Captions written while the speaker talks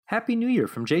Happy New Year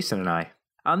from Jason and I.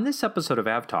 On this episode of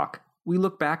AvTalk, we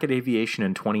look back at aviation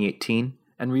in 2018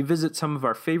 and revisit some of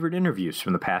our favorite interviews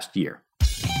from the past year.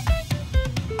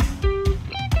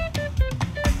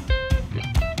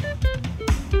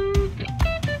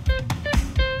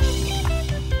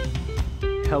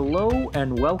 Hello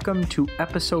and welcome to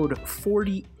episode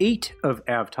 48 of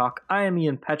AvTalk. I am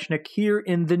Ian Petchnick here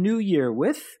in the new year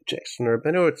with Jason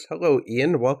Rabinowitz. Hello,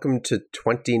 Ian. Welcome to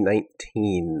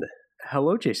 2019.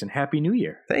 Hello, Jason. Happy New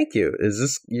Year. Thank you. Is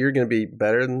this year going to be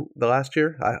better than the last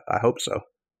year? I hope so.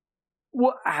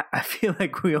 Well, I feel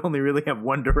like we only really have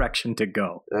one direction to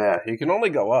go. Yeah, you can only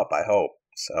go up, I hope.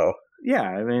 So yeah,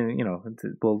 I mean,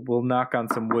 we'll knock on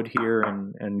some wood here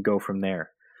and go from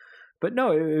there. But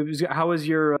no, how was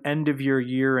your end of your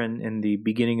year and the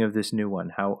beginning of this new one?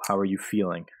 How are you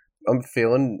feeling? I'm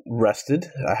feeling rested.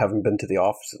 I haven't been to the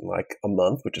office in like a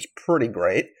month, which is pretty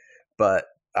great. But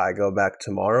I go back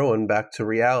tomorrow and back to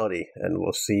reality, and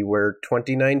we'll see where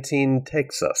 2019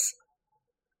 takes us.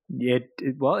 It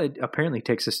apparently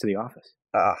takes us to the office.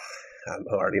 I'm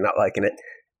already not liking it.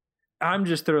 I'm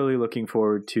just thoroughly looking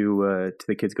forward to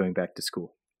the kids going back to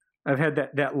school. I've had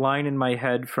that line in my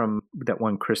head from that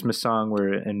one Christmas song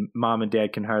and Mom and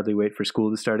Dad can hardly wait for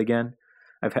school to start again.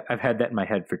 I've had that in my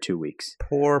head for 2 weeks.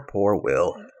 Poor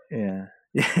Will. Yeah.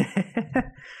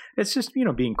 It's just,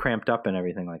 being cramped up and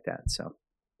everything like that. So,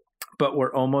 but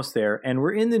we're almost there and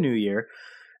we're in the new year.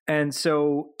 And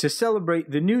so to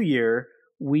celebrate the new year,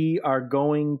 we are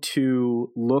going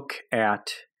to look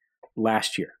at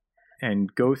last year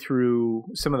and go through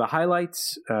some of the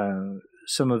highlights,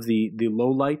 some of the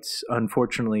lowlights,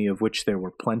 unfortunately, of which there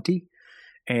were plenty,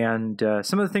 and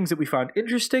some of the things that we found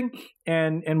interesting,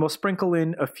 and we'll sprinkle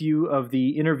in a few of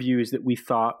the interviews that we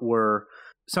thought were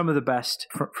some of the best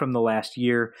from the last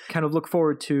year. Kind of look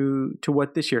forward to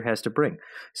what this year has to bring.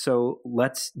 So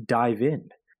let's dive in.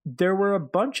 There were a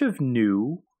bunch of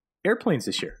new airplanes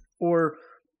this year, or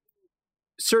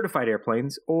certified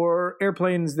airplanes, or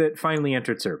airplanes that finally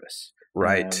entered service.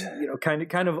 Right.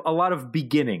 Kind of a lot of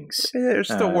beginnings. They're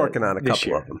still working on a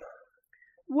couple of them.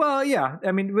 Well, yeah.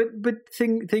 I mean, but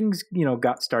things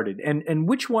got started. And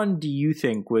which one do you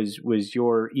think was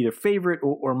your either favorite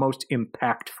or most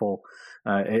impactful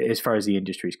as far as the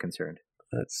industry is concerned?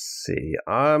 Let's see.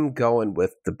 I'm going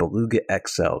with the Beluga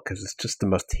XL because it's just the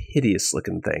most hideous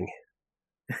looking thing.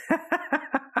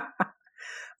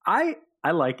 I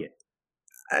like it.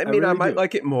 I mean, I might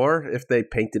like it more if they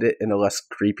painted it in a less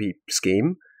creepy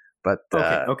scheme, but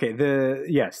okay.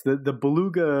 The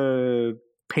Beluga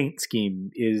paint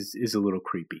scheme is a little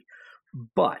creepy,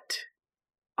 but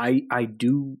I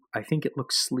think it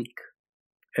looks sleek.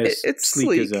 It's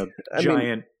sleek as a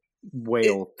giant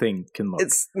whale thing can look.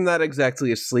 It's not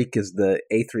exactly as sleek as the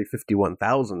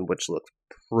A350-1000, which looks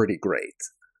pretty great.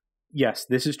 Yes,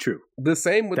 this is true. The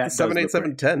same with the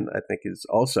 787-10, I think, is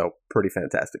also pretty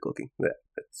fantastic looking. Yeah,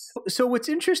 so what's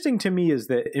interesting to me is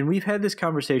that, and we've had this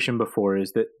conversation before,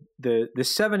 is that the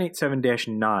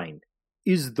 787-9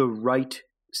 is the right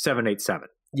 787.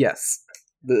 Yes.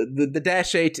 The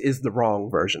Dash 8 is the wrong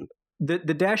version. The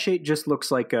Dash 8 just looks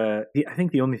like I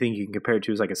think the only thing you can compare it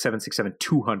to is like a 767-200.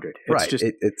 It's right.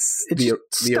 It's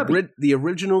the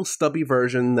original stubby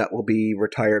version that will be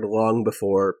retired long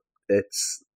before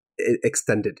its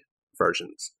extended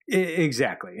versions.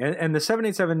 Exactly. And the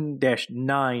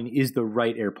 787-9 is the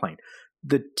right airplane.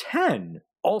 The 10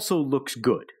 also looks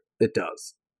good. It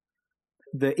does.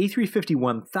 The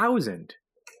A350-1000,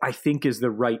 I think, is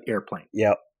the right airplane.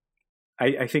 Yep.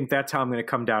 I think that's how I'm going to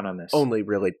come down on this. Only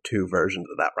really two versions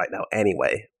of that right now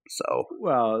anyway. So.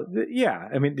 Well, yeah.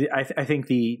 I mean, I think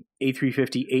the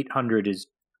A350-800 is,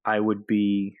 I would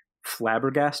be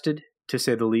flabbergasted, to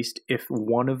say the least, if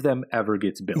one of them ever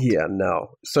gets built. Yeah,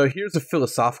 no. So here's a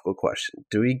philosophical question.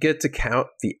 Do we get to count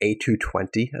the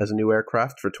A220 as a new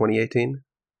aircraft for 2018?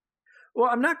 Well,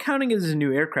 I'm not counting it as a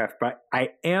new aircraft, but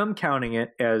I am counting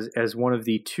it as one of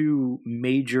the two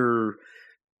major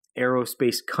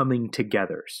aerospace coming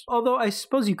togethers. Although I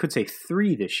suppose you could say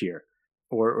three this year,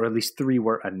 or at least three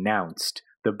were announced.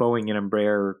 The Boeing and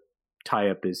Embraer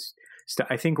tie-up is,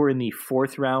 I think we're in the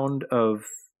fourth round of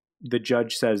the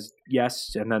judge says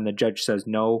yes, and then the judge says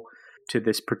no to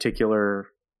this particular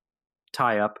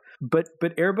tie-up. But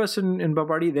Airbus and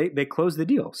Bombardier, they closed the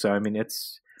deal. So I mean,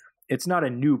 it's not a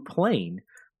new plane,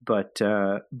 but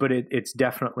it's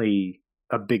definitely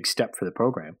a big step for the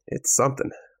program. It's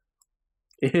something.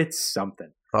 It's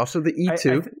something. Also, the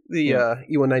E2,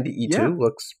 E190 E2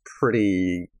 looks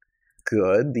pretty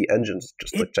good. The engines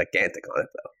just look gigantic on it,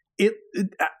 though.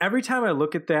 Every time I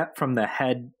look at that from the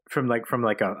head from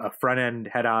a front end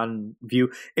head on view,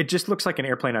 it just looks like an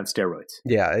airplane on steroids.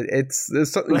 Yeah,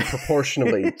 there's something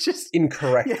proportionally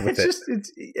incorrect with it.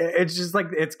 It's just like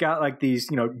it's got like these,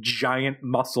 giant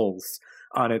muscles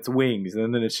on its wings,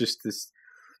 and then it's just this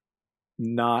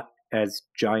not as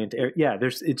giant air. Yeah,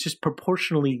 it's just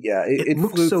proportionally. Yeah, it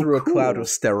looks flew so through cool. a cloud of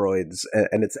steroids,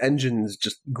 and its engines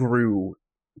just grew,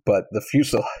 but the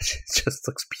fuselage just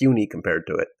looks puny compared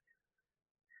to it.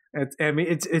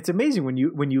 It's amazing when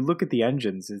you look at the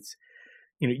engines. It's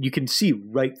you can see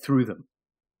right through them.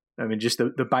 I mean, just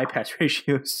the bypass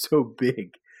ratio is so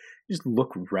big. You just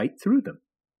look right through them.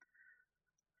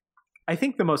 I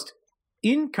think the most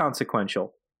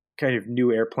inconsequential kind of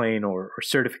new airplane or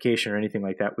certification or anything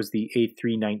like that was the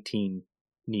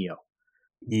A319neo.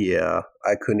 Yeah,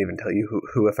 I couldn't even tell you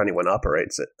who if anyone,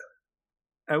 operates it.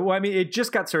 Well, I mean, it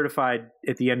just got certified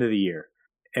at the end of the year,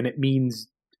 and it means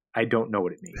I don't know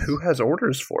what it means. Who has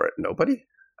orders for it? Nobody?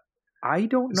 I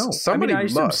don't know. I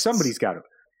assume must. Somebody's got it.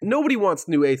 Nobody wants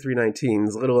new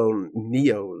A319s, let alone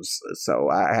Neos, so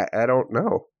I don't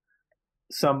know.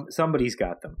 Somebody's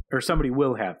got them, or somebody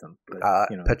will have them. But,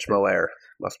 Pechmo Air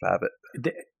must have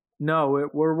it. No,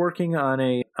 we're working on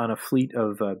a fleet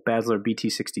of Basler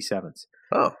BT-67s.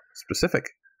 Oh,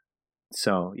 specific.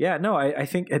 So yeah, no, I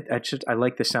think I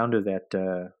like the sound of that.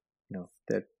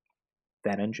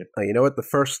 That engine. You know what? The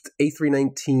first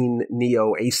A319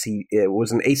 Neo AC, it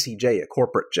was an ACJ, a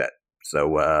corporate jet.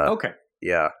 So okay,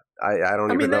 yeah, I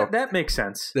don't even know. That makes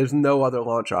sense. There's no other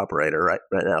launch operator right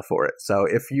now for it. So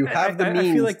if you have the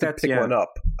means to pick one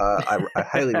up, I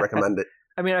highly recommend it.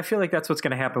 I mean, I feel like that's what's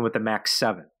going to happen with the MAX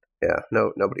 7. Yeah,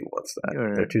 nobody wants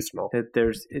that. They're too small.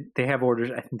 They have orders.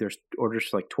 I think there's orders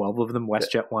for like 12 of them.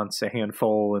 WestJet wants a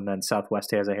handful, and then Southwest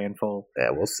has a handful.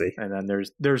 Yeah, we'll see. And then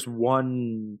there's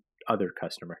one other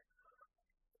customer.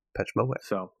 Pechmo.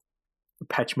 So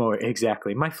Pechmo,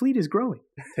 exactly. My fleet is growing.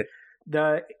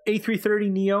 The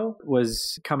A330neo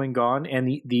was come and gone, and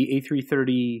the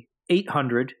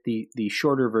A330-800, the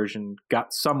shorter version,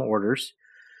 got some orders.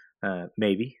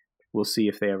 Maybe. We'll see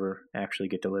if they ever actually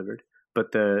get delivered.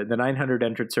 But the 900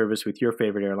 entered service with your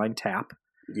favorite airline, TAP.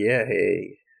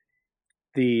 Yay.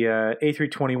 The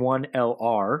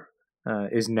A321LR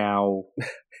is now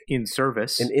in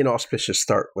service. An inauspicious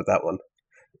start with that one.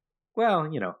 Well,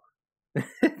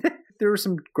 there were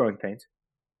some growing pains.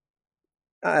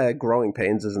 Growing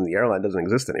pains isn't the airline doesn't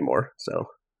exist anymore, so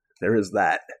there is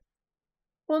that.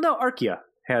 Well, no, Arkia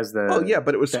has the. Oh yeah,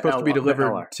 but it was supposed to be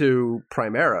delivered to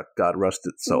Primera. God rest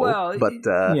its soul. Well, but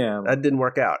that didn't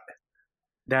work out.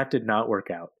 That did not work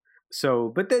out.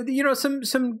 So, but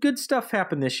some good stuff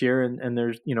happened this year, and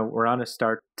there's we're on a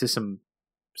start to some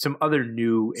other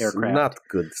new aircraft. Some not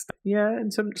good stuff. Yeah,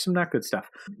 and some not good stuff.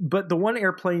 But the one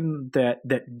airplane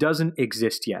that doesn't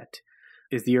exist yet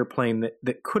is the airplane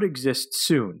that could exist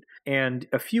soon. And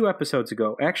a few episodes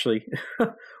ago, actually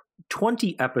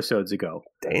 20 episodes ago,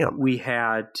 damn, we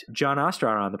had John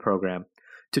Ostrower on the program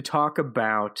to talk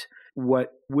about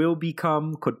what will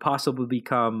become, could possibly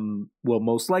become, will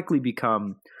most likely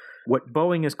become what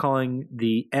Boeing is calling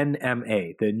the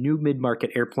NMA, the new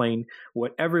mid-market airplane,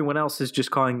 what everyone else is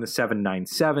just calling the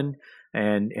 797,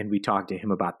 and we talked to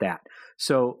him about that.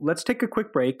 So let's take a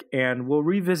quick break, and we'll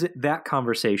revisit that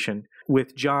conversation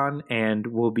with John, and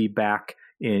we'll be back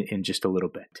in just a little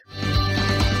bit.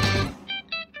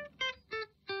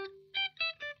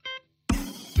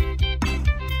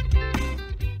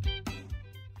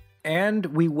 And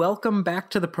we welcome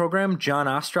back to the program John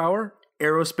Ostrower,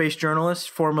 aerospace journalist,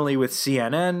 formerly with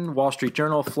CNN, Wall Street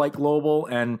Journal, Flight Global,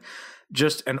 and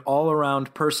just an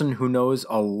all-around person who knows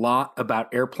a lot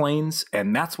about airplanes.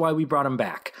 And that's why we brought him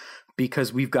back,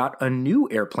 because we've got a new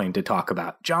airplane to talk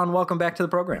about. John, welcome back to the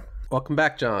program. Welcome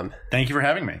back, John. Thank you for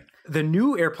having me. The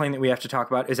new airplane that we have to talk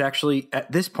about is actually,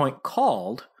 at this point,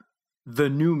 called the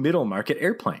new middle market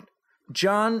airplane.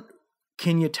 John,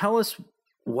 can you tell us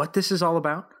what this is all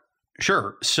about?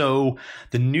 Sure. So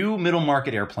the new middle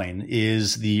market airplane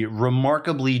is the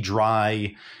remarkably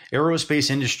dry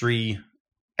aerospace industry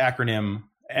acronym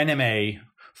NMA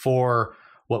for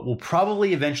what will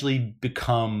probably eventually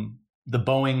become the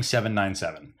Boeing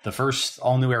 797, the first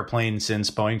all-new airplane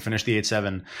since Boeing finished the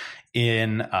 87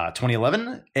 in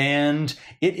 2011. And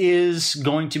it is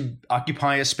going to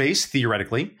occupy a space,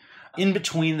 theoretically, in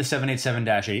between the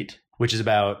 787-8, which is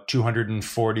about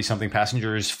 240-something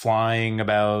passengers flying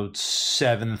about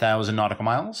 7,000 nautical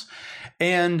miles,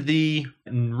 and the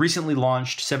recently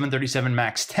launched 737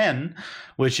 MAX 10,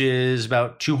 which is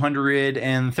about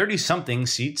 230-something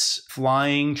seats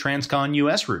flying transcon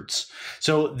US routes.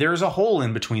 So there's a hole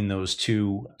in between those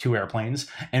two airplanes,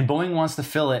 and Boeing wants to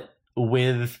fill it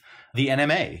with the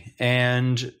NMA.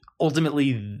 And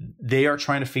ultimately they are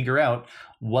trying to figure out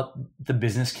what the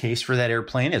business case for that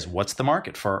airplane is. What's the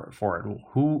market for it?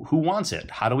 Who wants it?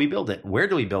 How do we build it? Where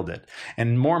do we build it?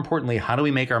 And more importantly, how do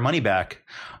we make our money back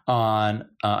on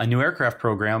a new aircraft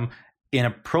program in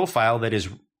a profile that is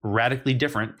radically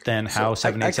different than how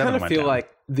 787 went down? I kind of feel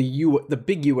like the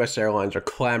big U.S. airlines are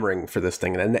clamoring for this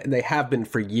thing, and they have been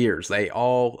for years. They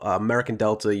all, American,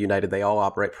 Delta, United, they all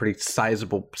operate pretty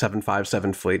sizable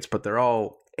 757 fleets, but they're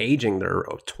all aging. They're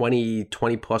 20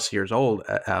 plus years old.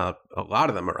 A lot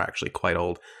of them are actually quite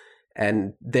old,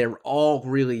 and they're all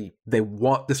they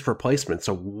want this replacement.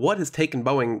 So what has taken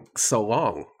Boeing so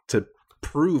long to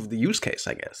prove the use case,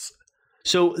 I guess?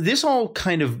 So this all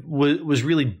kind of was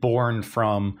really born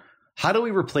from, how do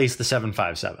we replace the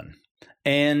 757?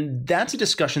 And that's a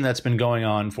discussion that's been going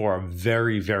on for a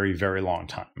very, very, very long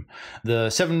time.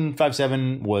 The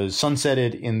 757 was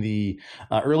sunsetted in the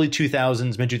early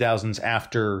 2000s, mid 2000s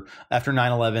after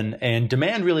 9/11, and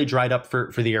demand really dried up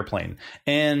for the airplane.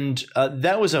 And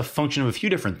that was a function of a few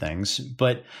different things,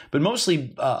 but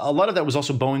mostly a lot of that was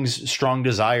also Boeing's strong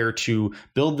desire to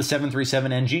build the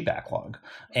 737 NG backlog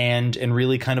and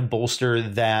really kind of bolster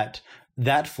that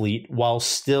fleet while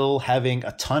still having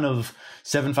a ton of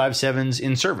 757s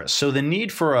in service. So the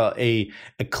need for a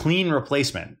clean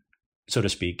replacement, so to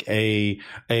speak, an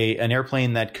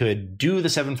airplane that could do the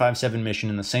 757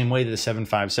 mission in the same way that the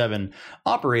 757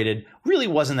 operated really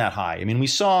wasn't that high. I mean, we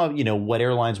saw, what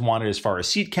airlines wanted as far as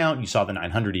seat count. You saw the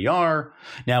 900ER.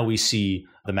 Now we see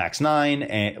the MAX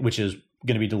 9, which is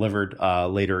going to be delivered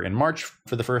later in March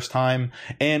for the first time.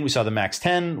 And we saw the MAX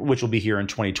 10, which will be here in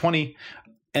 2020.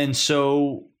 And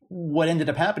so what ended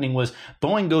up happening was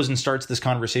Boeing goes and starts this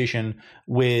conversation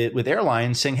with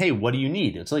airlines saying, hey, what do you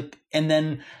need? It's like, and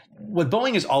then what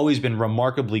Boeing has always been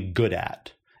remarkably good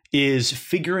at is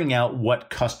figuring out what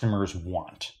customers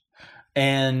want.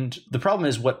 And the problem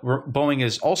is what Boeing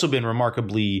has also been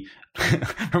remarkably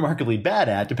bad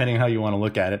at, depending on how you want to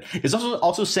look at it, is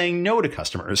also saying no to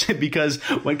customers. Because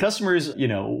when customers,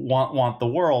 want the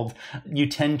world, you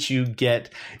tend to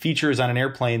get features on an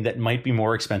airplane that might be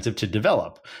more expensive to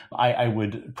develop. I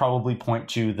would probably point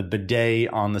to the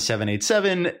bidet on the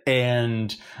 787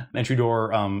 and entry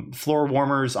door floor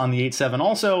warmers on the 87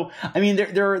 also. I mean,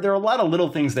 there are a lot of little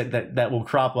things that will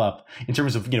crop up in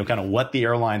terms of, kind of what the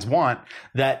airlines want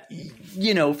that,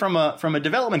 from a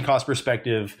development cost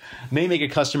perspective, may make a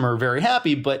customer very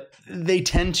happy, but they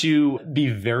tend to be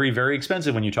very, very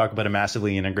expensive when you talk about a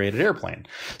massively integrated airplane.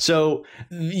 So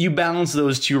you balance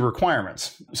those two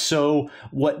requirements. So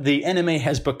what the NMA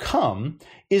has become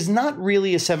is not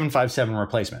really a 757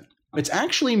 replacement. It's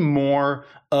actually more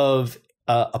of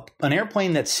an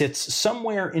airplane that sits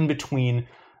somewhere in between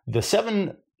the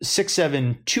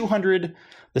 767-200,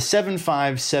 the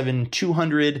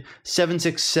 757-200,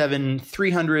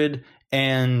 767-300,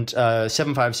 and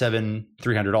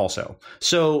 757-300 also.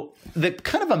 So the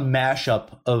kind of a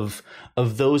mashup of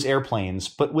those airplanes,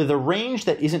 but with a range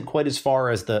that isn't quite as far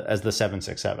as the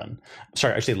 767.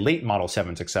 Sorry, I should say late model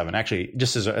 767. Actually,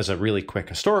 just as a really quick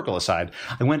historical aside,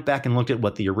 I went back and looked at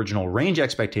what the original range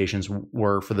expectations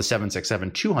were for the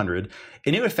 767-200,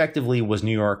 and it effectively was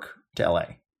New York to LA.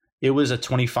 It was a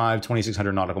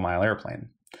 2,600 nautical mile airplane.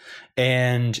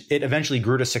 And it eventually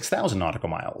grew to 6,000 nautical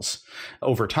miles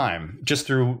over time, just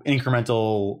through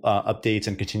incremental updates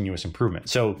and continuous improvement.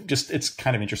 So it's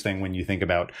kind of interesting when you think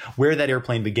about where that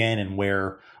airplane began and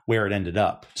where it ended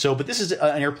up. So, but this is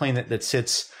an airplane that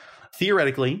sits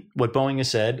theoretically, what Boeing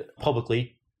has said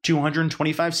publicly,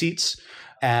 225 seats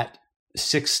at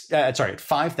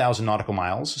 5,000 nautical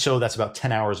miles. So that's about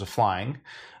 10 hours of flying.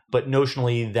 But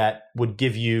notionally, that would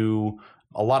give you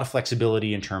a lot of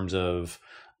flexibility in terms of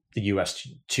the U.S.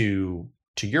 to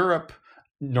Europe,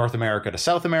 North America to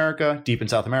South America, deep in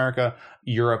South America,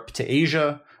 Europe to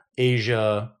Asia,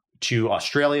 Asia to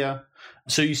Australia.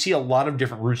 So you see a lot of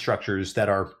different route structures that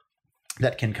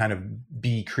can kind of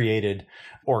be created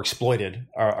or exploited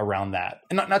around that.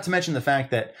 And not to mention the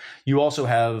fact that you also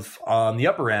have on the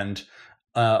upper end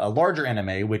a larger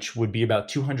NMA, which would be about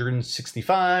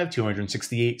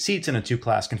 268 seats in a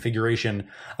two-class configuration,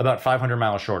 about 500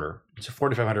 miles shorter. It's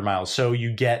 4,500 miles. So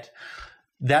you get,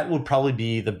 that would probably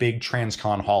be the big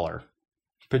transcon hauler,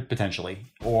 potentially,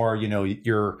 or,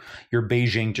 your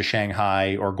Beijing to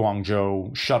Shanghai or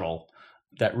Guangzhou shuttle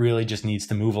that really just needs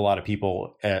to move a lot of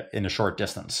people in a short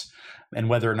distance. And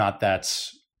whether or not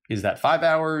is that 5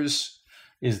 hours?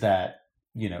 Is that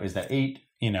 8?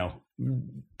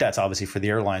 That's obviously for the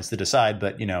airlines to decide,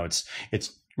 but it's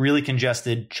really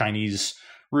congested Chinese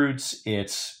routes.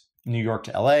 It's New York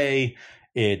to LA.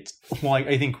 I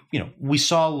think we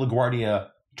saw LaGuardia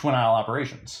twin aisle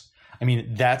operations. I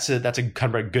mean, that's a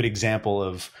kind of a good example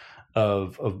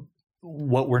of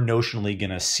what we're notionally going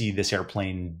to see this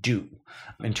airplane do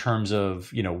in terms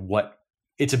of, you know, what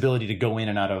its ability to go in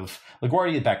and out of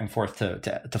LaGuardia, back and forth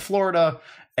to Florida,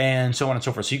 and so on and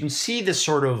so forth. So you can see this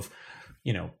sort of,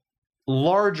 you know,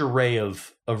 large array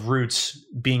of routes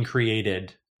being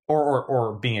created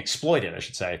or being exploited, I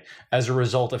should say, as a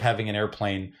result of having an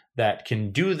airplane that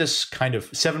can do this kind of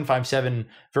 757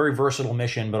 very versatile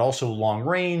mission, but also long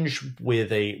range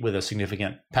with a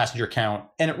significant passenger count.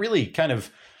 And it really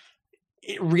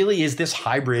is this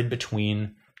hybrid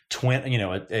between twin, you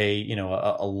know,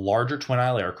 a larger twin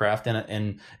aisle aircraft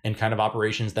and kind of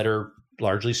operations that are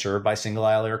largely served by single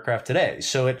aisle aircraft today.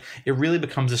 So it really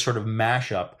becomes this sort of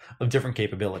mashup of different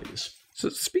capabilities. So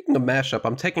speaking of mashup,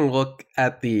 I'm taking a look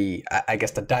at the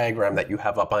diagram that you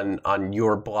have up on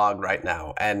your blog right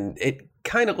now, and it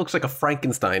kind of looks like a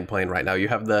Frankenstein plane right now. You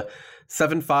have the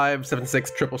 75, 76,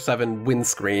 777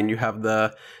 windscreen. You have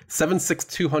the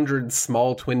 76200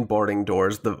 small twin boarding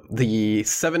doors, the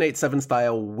 787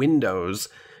 style windows,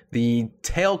 the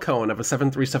tail cone of a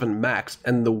 737 MAX,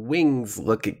 and the wings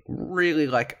look really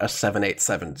like a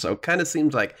 787. So it kind of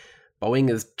seems like Boeing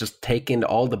has just taken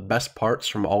all the best parts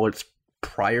from all its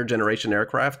prior generation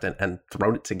aircraft and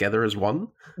thrown it together as one.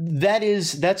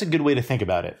 That's a good way to think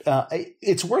about it.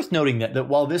 It's worth noting that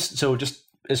while this, so just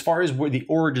as far as where the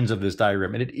origins of this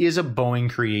diagram, and it is a Boeing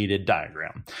created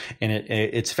diagram, and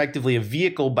it's effectively a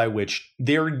vehicle by which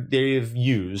they've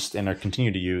used and are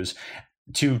continue to use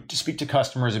to speak to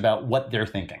customers about what they're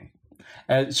thinking.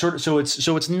 So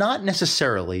it's not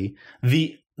necessarily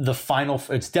the final,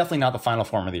 it's definitely not the final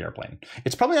form of the airplane.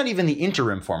 It's probably not even the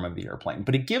interim form of the airplane,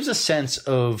 but it gives a sense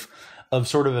of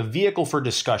sort of a vehicle for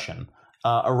discussion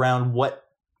around what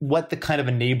the kind of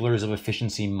enablers of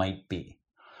efficiency might be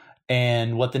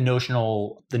and what the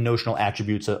notional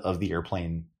attributes of the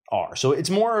airplane are. So it's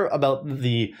more about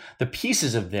the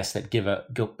pieces of this that give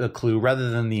a clue rather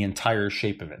than the entire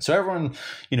shape of it. So everyone,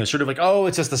 you know, sort of like, oh,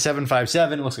 it's just the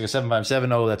 757. It looks like a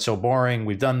 757. Oh, that's so boring.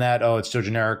 We've done that. Oh, it's so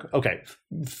generic. Okay,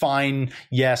 fine.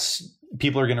 Yes,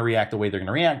 people are going to react the way they're going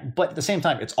to react. But at the same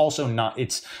time, it's also not,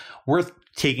 it's worth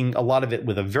taking a lot of it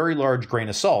with a very large grain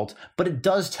of salt, but it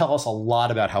does tell us a lot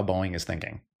about how Boeing is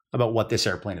thinking about what this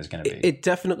airplane is going to be. It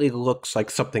definitely looks like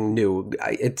something new.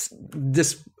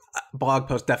 This blog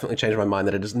post definitely changed my mind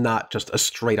that it is not just a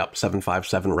straight up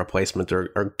 757 replacement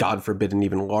or God forbid an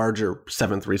even larger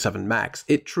 737 MAX.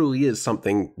 It truly is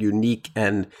something unique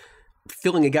and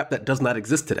filling a gap that does not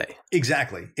exist today.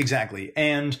 Exactly.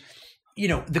 And, you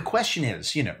know, the question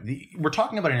is, you know, we're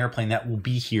talking about an airplane that will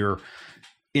be here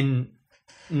in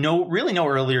no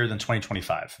earlier than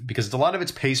 2025, because a lot of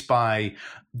it's paced by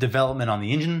development on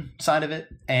the engine side of it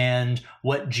and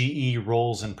what GE,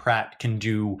 Rolls, and Pratt can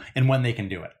do and when they can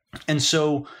do it. And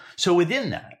so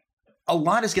within that, a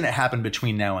lot is going to happen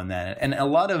between now and then. And a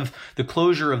lot of the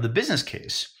closure of the business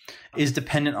case is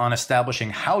dependent on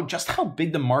establishing how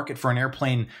big the market for an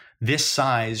airplane this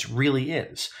size really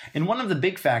is. And one of the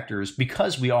big factors,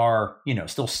 because we are, you know,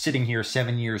 still sitting here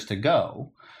 7 years to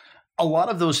go, a lot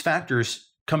of those factors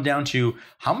come down to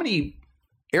how many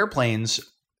airplanes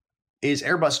is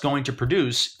Airbus going to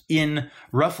produce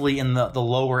roughly in the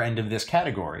lower end of this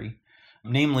category,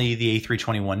 namely the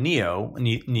A321neo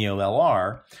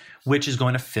LR, which is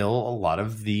going to fill a lot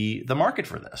of the market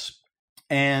for this.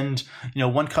 And, you know,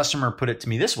 one customer put it to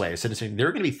me this way. I said, there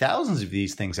are going to be thousands of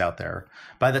these things out there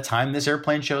by the time this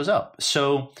airplane shows up.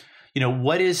 So, you know,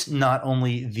 what is not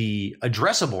only the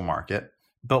addressable market,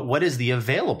 but what is the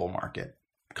available market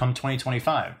come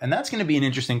 2025? And that's going to be an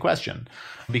interesting question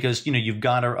because, you know, you've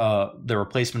got the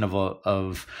replacement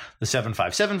of the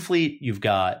 757 fleet. You've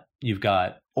got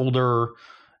older,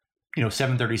 you know,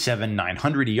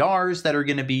 737-900 ERs that are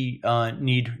going to be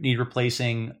need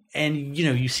replacing. And, you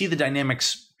know, you see the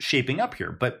dynamics shaping up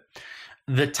here, but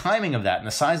the timing of that and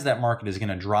the size of that market is going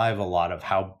to drive a lot of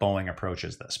how Boeing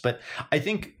approaches this. But I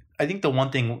think the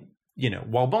one thing, you know,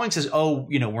 while Boeing says, oh,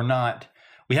 you know,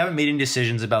 we haven't made any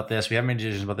decisions about this.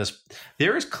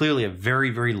 There is clearly a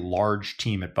very, very large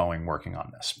team at Boeing working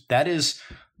on this. That is,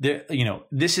 you know,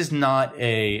 this is not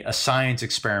a science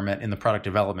experiment in the product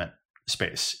development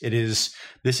space.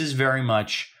 This is very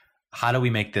much, how do we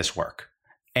make this work?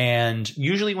 And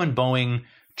usually when Boeing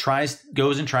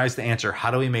goes and tries to answer,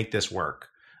 how do we make this work?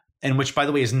 And which, by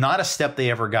the way, is not a step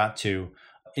they ever got to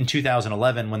in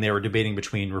 2011 when they were debating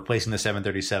between replacing the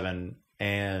 737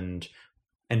 and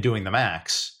doing the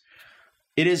MAX.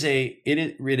 It is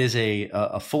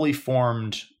a fully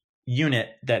formed unit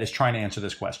that is trying to answer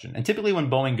this question. And typically when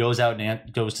Boeing goes out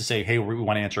and goes to say, hey, we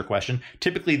want to answer a question,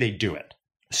 typically they do it.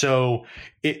 So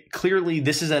it clearly,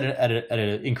 this is at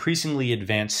an increasingly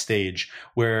advanced stage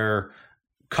where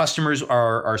customers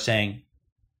are saying,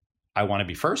 I want to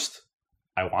be first.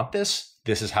 I want this.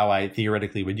 This is how I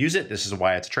theoretically would use it. This is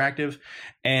why it's attractive.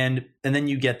 And then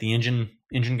you get the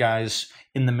engine guys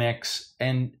in the mix,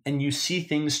 and you see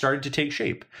things starting to take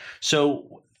shape.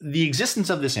 So the existence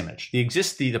of this image, the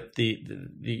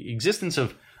existence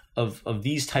of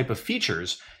these type of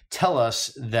features tell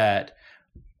us that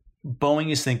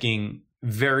Boeing is thinking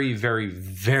very, very,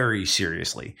 very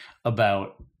seriously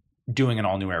about doing an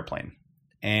all-new airplane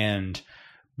and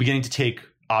beginning to take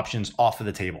options off of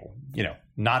the table. You know,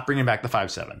 not bringing back the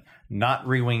 5.7, not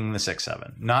re-winging the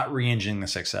 6.7, not re-engineing the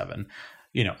 6.7.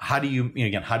 You know, how do you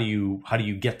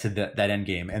get to that end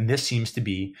game? And this seems to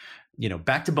be, you know,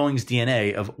 back to Boeing's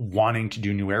DNA of wanting to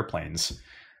do new airplanes.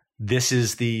 This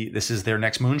is their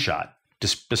next moonshot,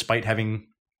 despite having,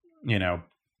 you know,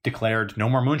 declared no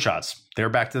more moonshots. They're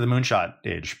back to the moonshot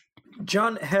age.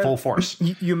 John, full force.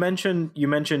 You mentioned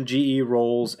GE,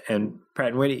 Rolls, and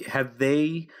Pratt & Whitney. Have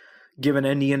they given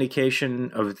any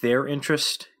indication of their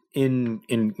interest in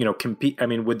you know, compete? I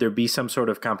mean, would there be some sort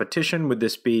of competition? Would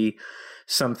this be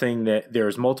something that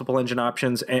there's multiple engine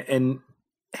options? And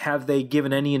have they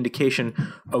given any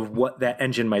indication of what that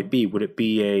engine might be? Would it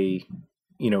be a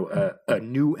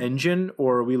new engine,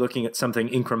 or are we looking at something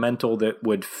incremental that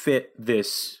would fit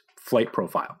this flight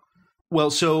profile? Well,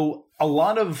 so a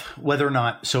lot of whether or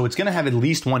not, so it's going to have at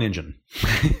least one engine,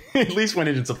 at least one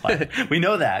engine supply. We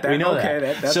know that. We know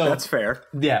that. So, that's fair.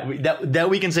 Yeah, that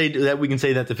we can say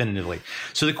that definitively.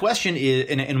 So the question is,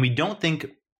 and we don't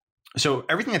think, so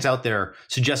everything that's out there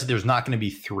suggests that there's not going to be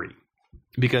three,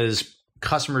 because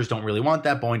customers don't really want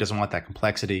that. Boeing doesn't want that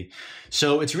complexity.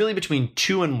 So it's really between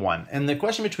 2 and 1. And the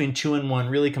question between 2 and 1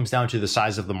 really comes down to the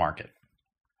size of the market.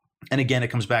 And again, it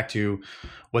comes back to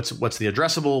what's the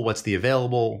addressable, what's the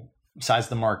available size of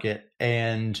the market,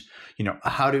 and, you know,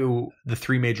 how do the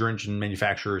three major engine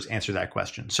manufacturers answer that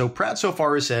question? So Pratt so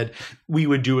far has said we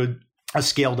would do a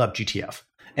scaled up GTF.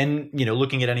 And, you know,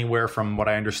 looking at anywhere from what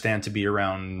I understand to be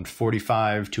around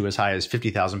 45 to as high as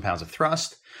 50,000 pounds of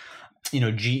thrust. You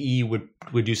know, GE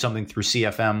would do something through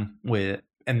CFM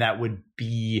and that would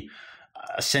be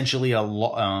essentially a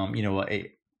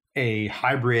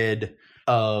hybrid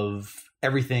of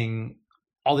everything,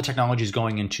 all the technologies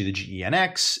going into the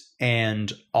GEnx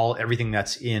and everything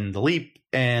that's in the LEAP,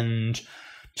 and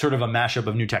sort of a mashup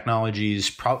of new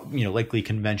technologies, likely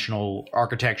conventional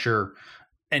architecture.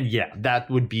 And yeah, that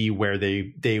would be where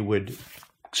they would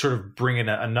sort of bring in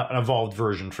an evolved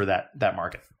version for that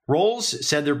market. Rolls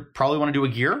said they probably want to do a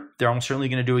gear. They're almost certainly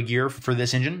going to do a gear for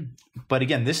this engine. But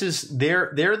again, this is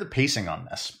they're the pacing on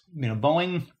this. You know,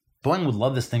 Boeing would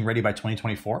love this thing ready by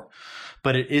 2024,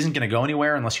 but it isn't going to go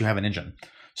anywhere unless you have an engine.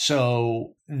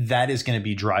 So that's going to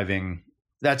be driving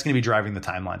the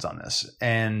timelines on this.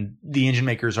 And the engine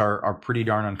makers are pretty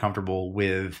darn uncomfortable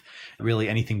with really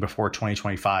anything before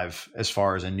 2025 as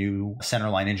far as a new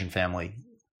centerline engine family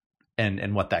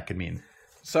and what that could mean.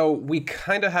 So we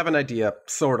kind of have an idea,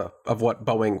 sort of what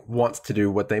Boeing wants to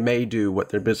do, what they may do, what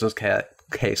their business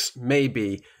case may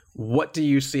be. What do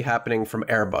you see happening from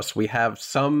Airbus? We have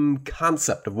some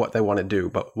concept of what they want to do,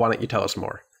 but why don't you tell us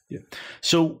more? Yeah.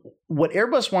 So what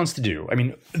Airbus wants to do, I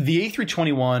mean, the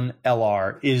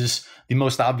A321LR is the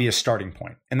most obvious starting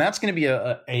point, and that's going to be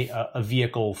a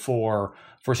vehicle for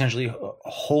essentially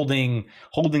holding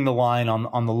the line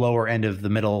on the lower end of the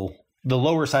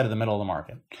lower side of the middle of the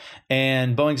market.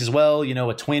 And Boeing says, well, you know,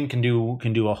 a twin can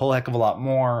do a whole heck of a lot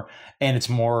more, and it's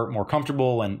more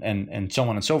comfortable and so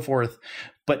on and so forth.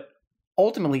 But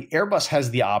ultimately, Airbus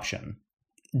has the option,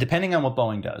 depending on what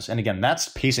Boeing does, and again, that's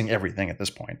pacing everything at this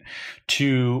point,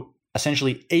 to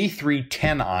essentially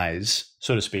A310ize,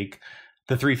 so to speak,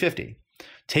 the 350.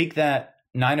 Take that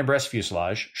 9 abreast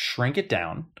fuselage, shrink it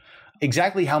down.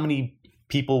 Exactly how many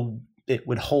people it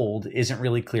would hold isn't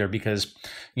really clear, because,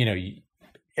 you know,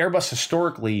 Airbus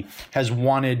historically has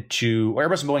wanted to, or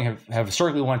Airbus and Boeing have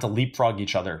historically wanted to leapfrog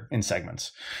each other in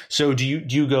segments. So do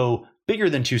you go bigger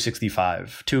than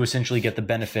 265 to essentially get the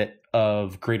benefit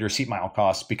of greater seat mile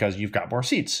costs because you've got more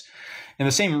seats? In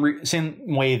the same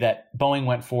way that Boeing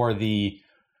went for the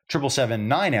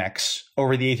 777-9X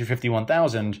over the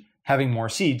A350-1000, having more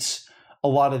seats, a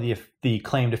lot of the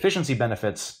claimed efficiency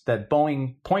benefits that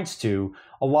Boeing points to,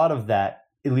 a lot of that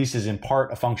at least is in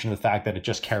part a function of the fact that it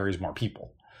just carries more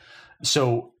people.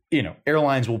 So, you know,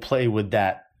 airlines will play with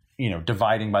that, you know,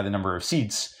 dividing by the number of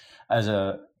seats as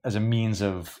a means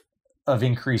of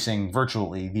increasing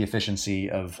virtually the efficiency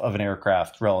of an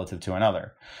aircraft relative to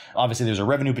another. Obviously, there's a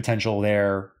revenue potential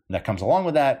there that comes along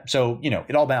with that. So, you know,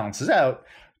 it all balances out.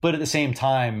 But at the same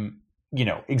time,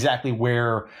 exactly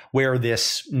where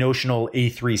this notional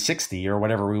A360 or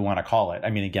whatever we want to call it. I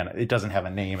mean, again, it doesn't have a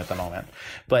name at the moment,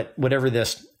 but whatever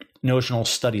this notional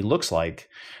study looks like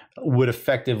would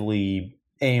effectively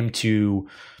aim to,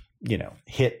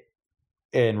 hit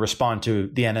and respond to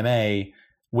the NMA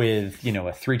with,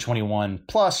 a 321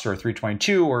 plus or a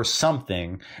 322 or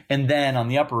something. And then on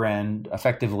the upper end,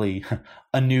 effectively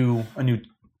a new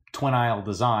twin aisle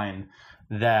design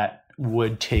that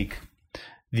would take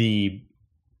the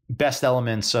best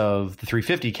elements of the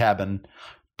 350 cabin,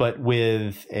 but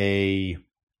with a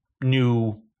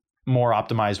new, more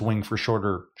optimized wing for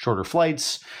shorter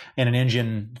flights and an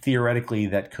engine theoretically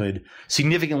that could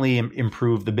significantly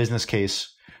improve the business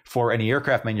case for any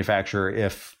aircraft manufacturer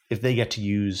if they get to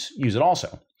use it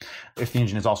also, if the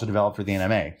engine is also developed for the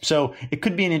NMA. So it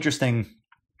could be an interesting,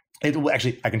 I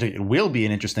can tell you, it will be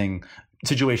an interesting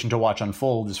situation to watch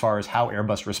unfold as far as how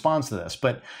Airbus responds to this.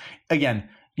 But again,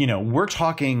 we're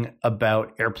talking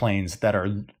about airplanes that are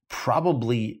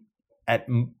probably at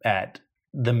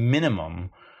the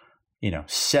minimum,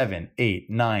 7, 8,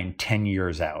 9, 10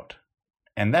 years out.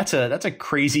 And that's a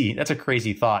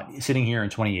crazy thought sitting here in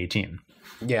 2018.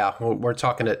 Yeah, well, we're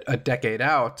talking a decade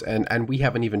out, and we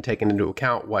haven't even taken into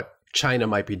account what China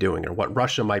might be doing or what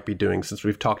Russia might be doing, since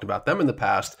we've talked about them in the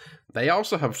past. They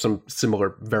also have some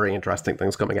similar, very interesting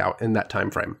things coming out in that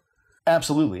time frame.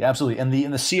 Absolutely. And the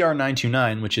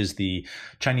CR929, which is the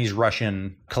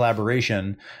Chinese-Russian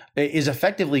collaboration, is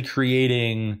effectively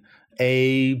creating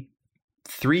a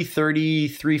 330,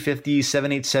 350,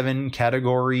 787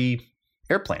 category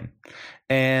airplane.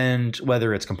 And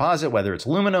whether it's composite, whether it's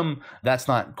aluminum, that's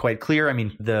not quite clear. I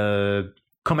mean, the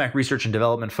Comac Research and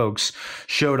Development folks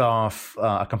showed off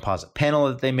a composite panel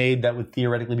that they made that would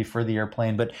theoretically be for the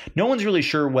airplane, but no one's really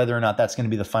sure whether or not that's going to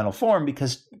be the final form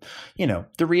because,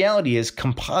 the reality is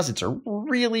composites are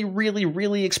really, really,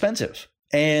 really expensive.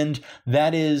 And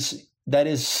that is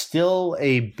still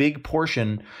a big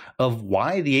portion of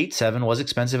why the 87 was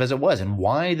expensive as it was and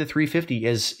why the 350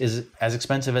 is as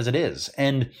expensive as it is.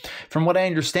 And from what I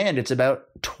understand, it's about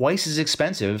twice as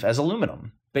expensive as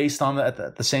aluminum based on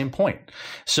the same point.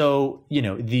 So,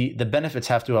 the benefits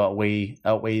have to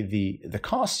outweigh the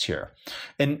costs here.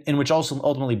 And which also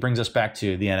ultimately brings us back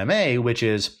to the NMA, which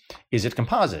is it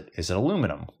composite? Is it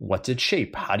aluminum? What's its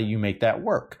shape? How do you make that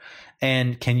work?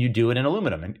 And can you do it in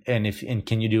aluminum? And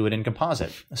can you do it in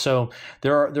composite? So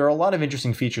there are a lot of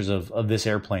interesting features of this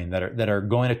airplane that are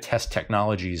going to test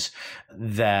technologies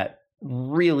that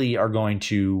really are going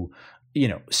to,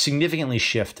 significantly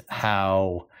shift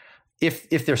how,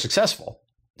 if they're successful,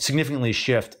 significantly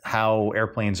shift how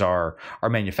airplanes are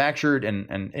manufactured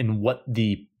and what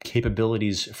the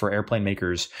capabilities for airplane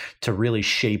makers to really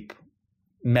shape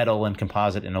metal and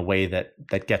composite in a way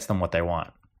that gets them what they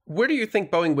want. Where do you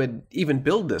think Boeing would even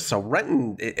build this? So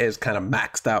Renton is kind of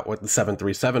maxed out with the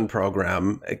 737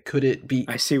 program. Could it be?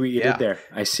 I see what you did there.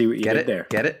 I see what you did there.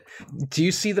 Get it? Do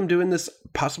you see them doing this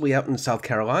possibly out in South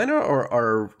Carolina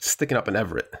or sticking up in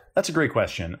Everett? That's a great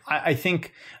question. I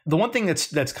think the one thing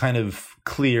that's kind of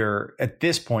clear at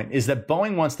this point is that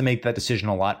Boeing wants to make that decision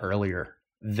a lot earlier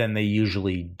than they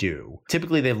usually do.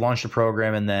 Typically, they've launched a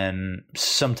program and then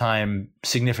sometime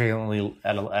significantly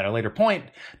at a later point,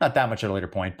 not that much at a later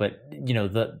point, but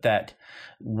that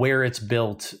where it's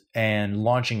built and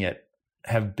launching it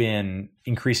have been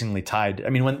increasingly tied. I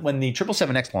mean, when the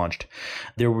 777X launched,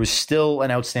 there was still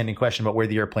an outstanding question about where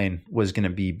the airplane was going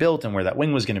to be built and where that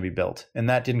wing was going to be built. And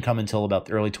that didn't come until about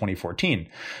the early 2014.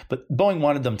 But Boeing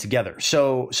wanted them together.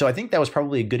 So I think that was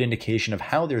probably a good indication of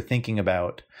how they're thinking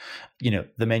about,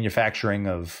 the manufacturing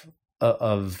of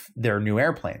their new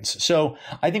airplanes. So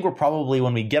I think we're probably,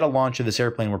 when we get a launch of this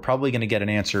airplane, we're probably going to get an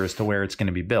answer as to where it's going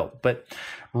to be built. But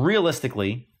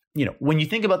realistically, when you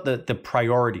think about the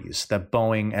priorities that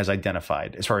Boeing has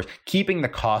identified as far as keeping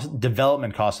the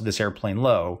development cost of this airplane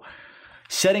low,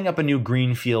 setting up a new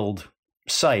greenfield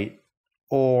site,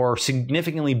 or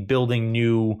significantly building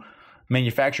new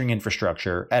manufacturing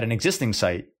infrastructure at an existing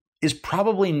site is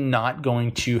probably not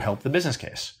going to help the business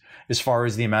case as far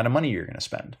as the amount of money you're going to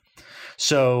spend.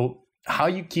 So how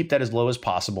you keep that as low as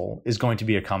possible is going to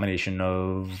be a combination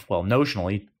of,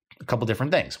 notionally, a couple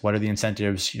different things. What are the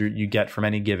incentives you get from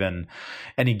any given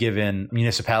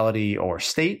municipality or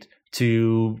state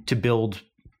to build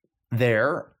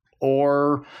there,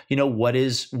 or what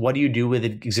do you do with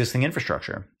existing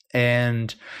infrastructure?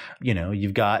 And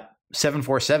you've got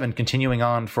 747 continuing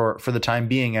on for the time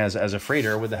being as a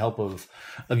freighter with the help of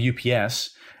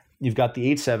UPS. You've got the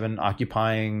 87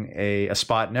 occupying a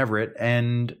spot in Everett,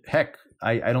 and heck,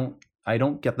 I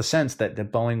don't get the sense that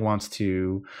Boeing wants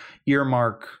to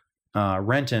earmark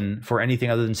Renton for anything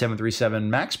other than 737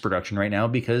 MAX production right now,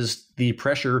 because the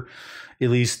pressure, at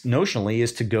least notionally,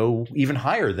 is to go even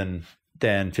higher than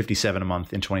 57 a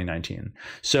month in 2019.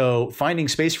 So finding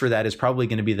space for that is probably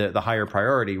going to be the higher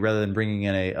priority rather than bringing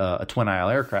in a twin aisle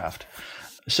aircraft.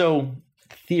 So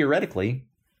theoretically,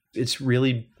 it's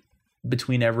really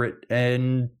between Everett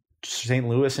and St.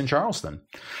 Louis and Charleston.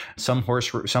 Some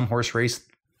horse race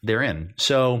they're in.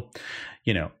 So,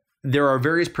 there are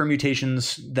various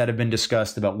permutations that have been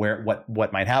discussed about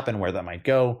what might happen, where that might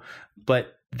go,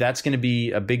 but that's going to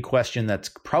be a big question that's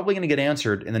probably going to get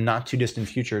answered in the not too distant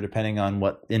future, depending on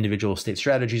what individual state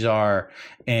strategies are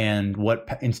and what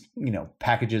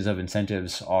packages of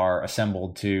incentives are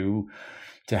assembled to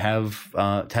have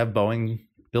Boeing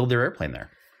build their airplane there.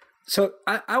 So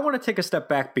I want to take a step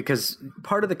back, because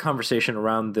part of the conversation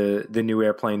around the new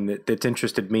airplane that's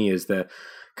interested me is the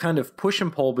kind of push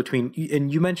and pull between,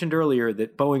 and you mentioned earlier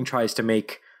that Boeing tries to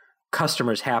make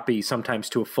customers happy, sometimes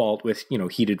to a fault, with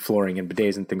heated flooring and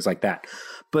bidets and things like that.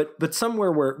 But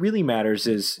somewhere where it really matters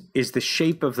is the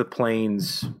shape of the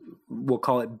plane's, we'll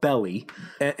call it belly,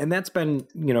 and that's been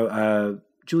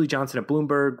Julie Johnson at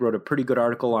Bloomberg wrote a pretty good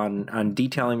article on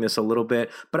detailing this a little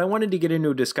bit. But I wanted to get into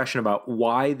a discussion about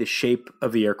why the shape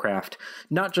of the aircraft,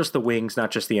 not just the wings,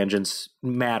 not just the engines,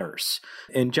 matters.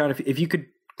 And John, if you could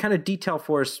kind of detail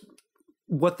for us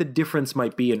what the difference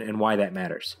might be and why that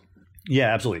matters.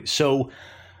 Yeah, absolutely. So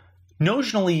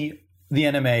notionally, the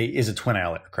NMA is a twin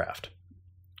aisle aircraft.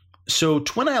 So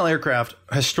twin aisle aircraft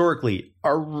historically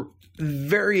are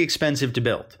very expensive to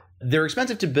build. They're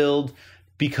expensive to build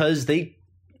because they,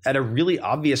 at a really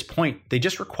obvious point, they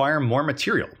just require more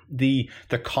material. The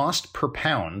cost per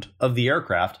pound of the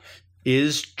aircraft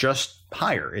is just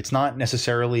higher. It's not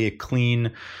necessarily a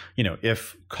clean,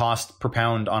 if cost per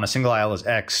pound on a single aisle is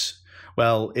X,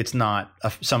 well, it's not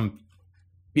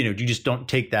you just don't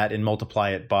take that and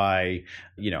multiply it by,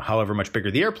 however much bigger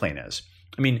the airplane is.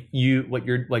 I mean,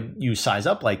 you size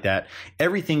up like that,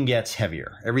 everything gets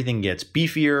heavier, everything gets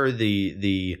beefier.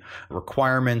 The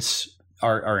requirements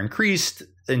are increased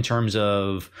in terms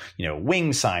of,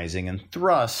 wing sizing and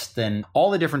thrust and all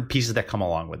the different pieces that come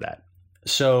along with that.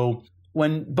 So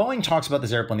when Boeing talks about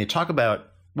this airplane, they talk about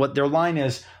what their line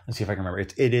is. Let's see if I can remember.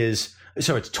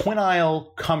 It's twin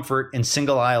aisle comfort and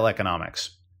single aisle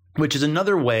economics, which is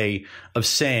another way of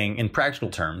saying, in practical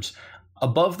terms,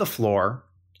 above the floor,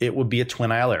 it would be a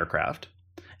twin aisle aircraft,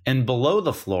 and below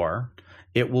the floor,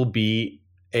 it will be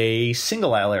a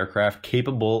single aisle aircraft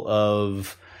capable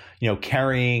of,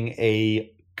 carrying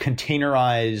a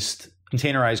containerized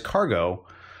cargo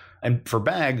and for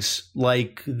bags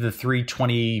like the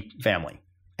 320 family.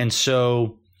 And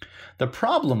so the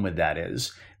problem with that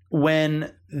is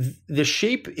when the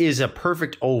shape is a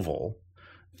perfect oval,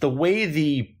 the way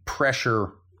the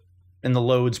pressure and the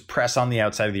loads press on the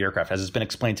outside of the aircraft, as it's been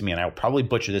explained to me, and I will probably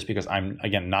butcher this because I'm,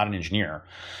 again, not an engineer,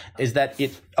 is that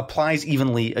it applies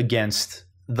evenly against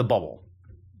the bubble,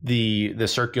 the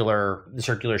circular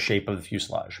shape of the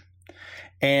fuselage.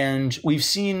 And we've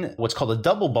seen what's called a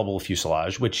double bubble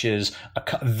fuselage, which is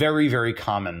very, very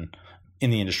common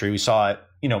in the industry. We saw it,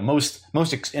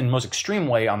 most extreme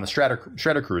way on the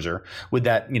Strata Cruiser with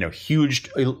that,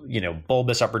 huge,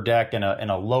 bulbous upper deck and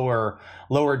a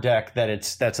lower deck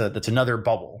that's another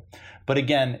bubble. But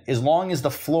again, as long as the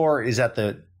floor is at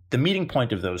the meeting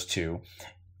point of those two,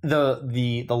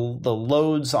 the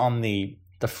loads on the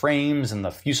frames and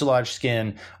the fuselage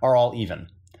skin are all even.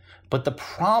 But the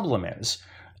problem is,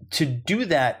 to do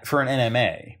that for an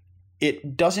NMA,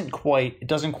 it doesn't quite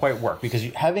work, because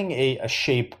having a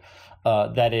shape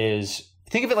that is,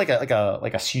 think of it like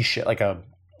a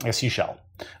seashell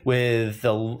with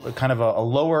a kind of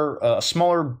a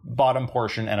smaller bottom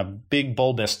portion and a big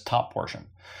bulbous top portion.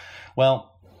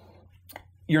 Well,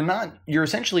 you're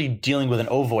essentially dealing with an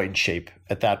ovoid shape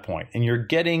at that point, and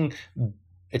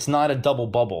it's not a double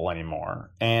bubble anymore.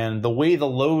 And the way the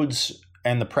loads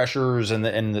and the pressures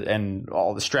and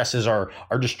all the stresses are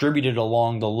distributed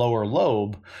along the lower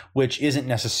lobe, which isn't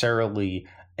necessarily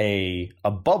a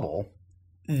bubble,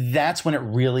 that's when it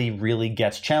really, really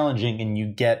gets challenging, and you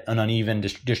get an uneven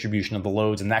distribution of the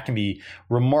loads, and that can be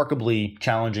remarkably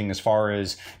challenging as far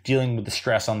as dealing with the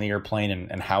stress on the airplane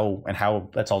and how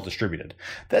that's all distributed.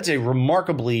 That's a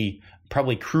remarkably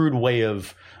probably crude way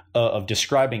of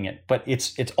describing it, but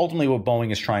it's ultimately what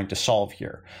Boeing is trying to solve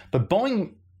here. But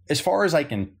Boeing, as far as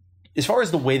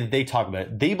the way that they talk about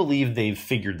it, they believe they've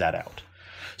figured that out.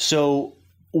 So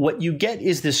what you get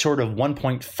is this sort of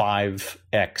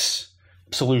 1.5x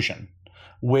solution,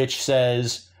 which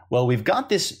says, well, we've got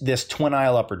this twin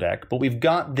aisle upper deck, but we've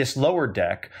got this lower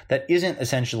deck that isn't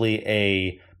essentially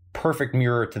a perfect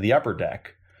mirror to the upper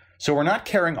deck. So we're not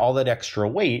carrying all that extra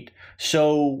weight,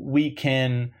 so we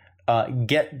can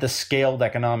get the scaled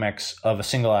economics of a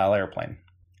single aisle airplane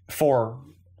for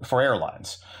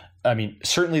airlines. I mean,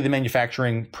 certainly the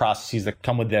manufacturing processes that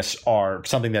come with this are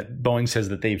something that Boeing says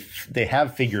that they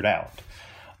have figured out.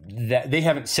 That they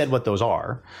haven't said what those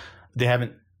are.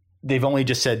 They've only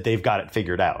just said they've got it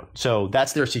figured out. So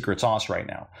that's their secret sauce right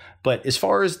now. But as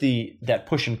far as that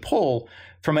push and pull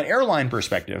from an airline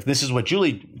perspective, this is what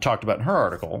Julie talked about in her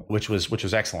article, which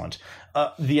was excellent.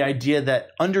 The idea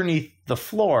that underneath the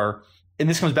floor, and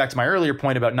this comes back to my earlier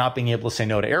point about not being able to say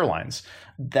no to airlines,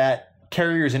 that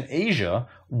carriers in Asia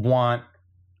want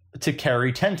to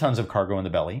carry 10 tons of cargo in the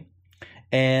belly,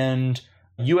 and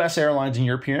U.S. airlines and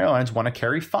European airlines want to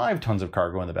carry 5 tons of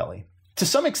cargo in the belly. To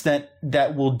some extent,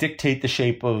 that will dictate the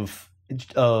shape of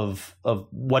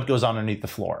what goes on underneath the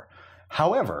floor.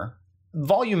 However,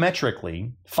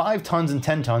 volumetrically, 5 tons and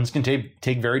 10 tons can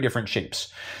take very different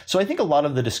shapes. So I think a lot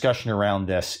of the discussion around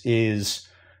this is,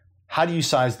 how do you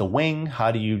size the wing?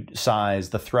 How do you size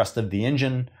the thrust of the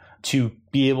engine to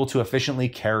be able to efficiently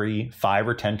carry 5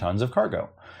 or 10 tons of cargo?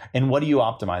 And what do you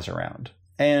optimize around?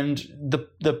 And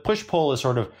the push-pull is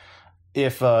sort of,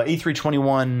 if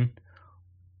A321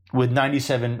 with a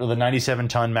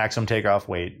 97-ton maximum takeoff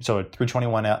weight, so a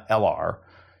 321 LR,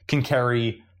 can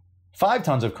carry 5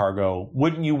 tons of cargo,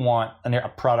 wouldn't you want a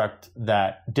product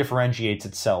that differentiates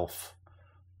itself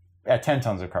at 10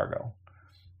 tons of cargo?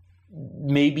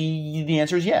 Maybe the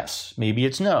answer is yes. Maybe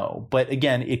it's no. But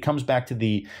again, it comes back to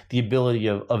the ability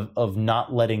of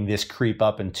not letting this creep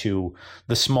up into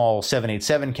the small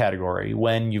 787 category,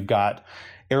 when you've got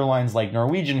airlines like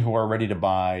Norwegian who are ready to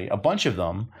buy a bunch of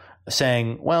them,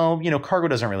 saying, well, cargo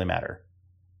doesn't really matter.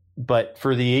 But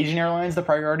for the Asian airlines, the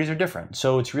priorities are different.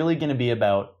 So it's really going to be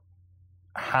about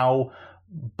how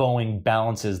Boeing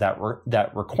balances that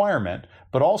requirement,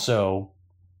 but also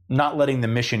not letting the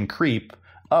mission creep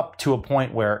up to a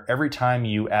point where every time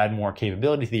you add more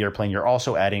capability to the airplane, you're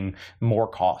also adding more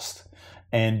cost.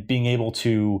 And being able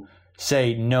to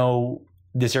say, no,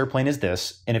 this airplane is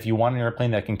this, and if you want an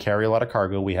airplane that can carry a lot of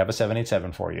cargo, we have a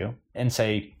 787 for you, and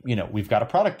say, we've got a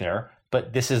product there,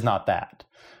 but this is not that.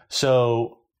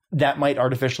 So that might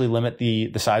artificially limit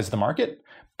the size of the market,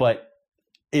 but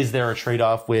is there a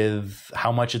trade-off with how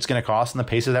much it's going to cost and the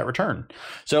pace of that return?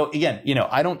 So again,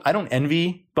 I don't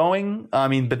envy Boeing. I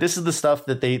mean, but this is the stuff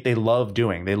that they love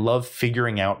doing. They love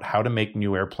figuring out how to make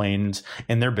new airplanes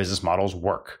and their business models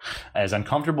work. As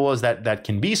uncomfortable as that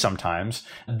can be sometimes,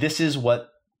 this is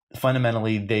what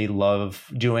fundamentally they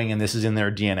love doing, and this is in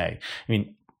their DNA. I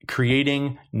mean,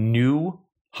 creating new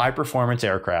high-performance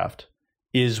aircraft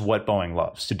is what Boeing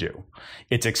loves to do.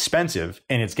 It's expensive,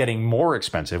 and it's getting more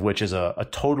expensive, which is a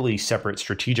totally separate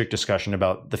strategic discussion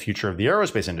about the future of the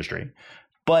aerospace industry.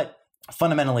 But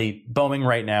fundamentally, Boeing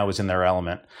right now is in their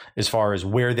element as far as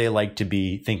where they like to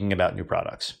be thinking about new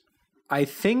products. I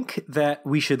think that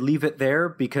we should leave it there,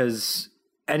 because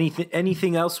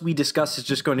anything else we discuss is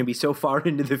just going to be so far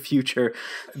into the future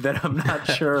that I'm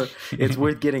not sure it's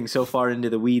worth getting so far into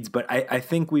the weeds. But I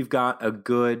think we've got a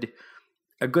good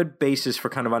basis for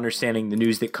kind of understanding the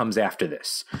news that comes after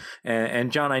this.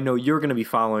 And John, I know you're going to be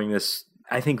following this,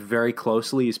 I think, very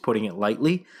closely, is putting it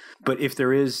lightly. But if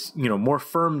there is, more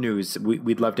firm news,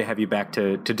 we'd love to have you back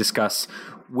to discuss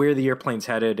where the airplane's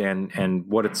headed and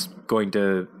what it's going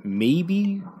to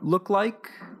maybe look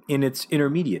like in its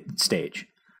intermediate stage.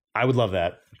 I would love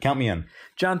that. Count me in.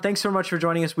 John, thanks so much for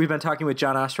joining us. We've been talking with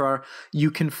John Ostrower. You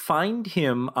can find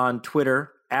him on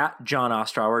Twitter at John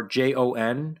Ostrower,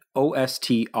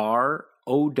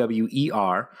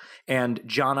 JONOSTROWER, and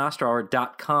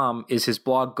johnostrower.com is his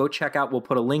blog. Go check out. We'll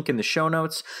put a link in the show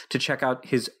notes to check out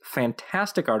his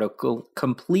fantastic article,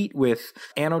 complete with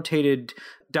annotated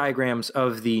diagrams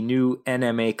of the new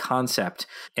NMA concept.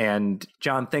 And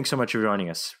John, thanks so much for joining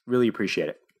us. Really appreciate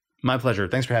it. My pleasure.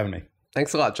 Thanks for having me.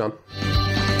 Thanks a lot, John.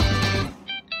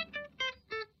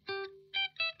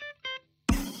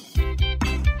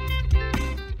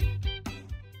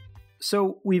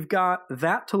 So we've got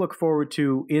that to look forward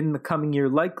to in the coming year,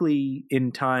 likely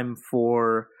in time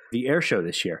for the air show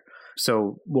this year.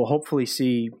 So we'll hopefully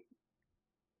see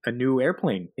a new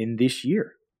airplane in this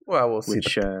year. Well, we'll see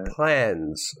the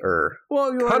plans or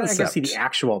concept. I guess see the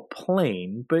actual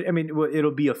plane, but I mean,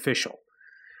 it'll be official.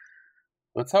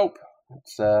 Let's hope.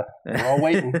 We're all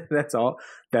waiting. That's all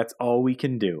we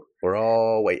can do. We're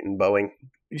all waiting, Boeing.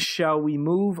 Shall we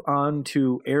move on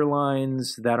to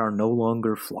airlines that are no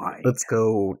longer flying? Let's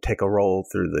go take a roll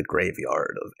through the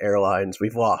graveyard of airlines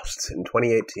we've lost in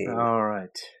 2018. All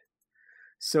right.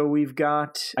 So we've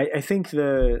got, I think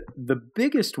the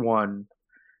biggest one,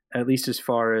 at least as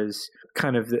far as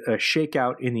kind of a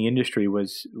shakeout in the industry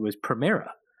was Primera.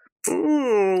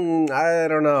 I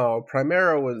don't know.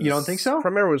 Primera was. You don't think so?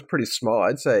 Primera was pretty small.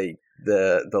 I'd say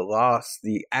the loss,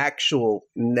 the actual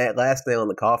last nail in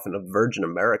the coffin of Virgin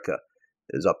America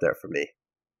is up there for me.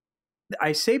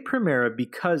 I say Primera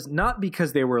not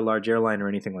because they were a large airline or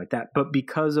anything like that, but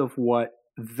because of what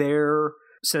their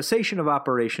cessation of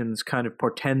operations kind of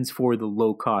portends for the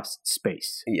low-cost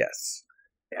space. Yes.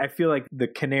 I feel like the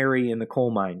canary in the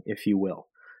coal mine, if you will,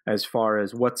 as far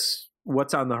as what's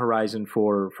on the horizon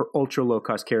for ultra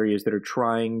low-cost carriers that are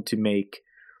trying to make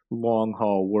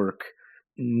long-haul work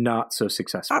not so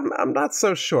successful. I'm not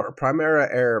so sure.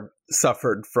 Primera Air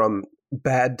suffered from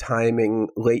bad timing,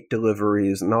 late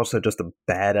deliveries, and also just a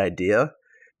bad idea.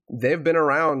 They've been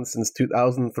around since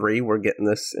 2003. We're getting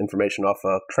this information off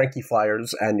Cranky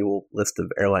Flyer's annual list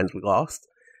of airlines we lost.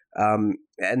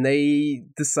 And they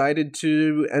decided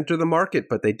to enter the market,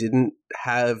 but they didn't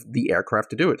have the aircraft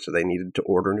to do it. So they needed to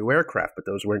order new aircraft, but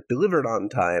those weren't delivered on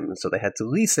time. And so they had to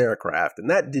lease aircraft, and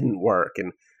that didn't work.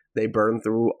 And they burned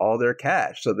through all their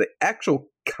cash. So the actual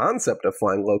concept of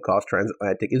flying low-cost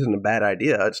transatlantic isn't a bad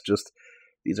idea. It's just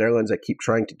these airlines that keep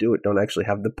trying to do it don't actually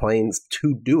have the planes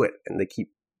to do it, and they keep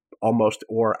almost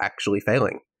or actually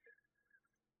failing.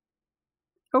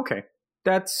 Okay,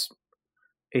 that's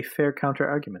a fair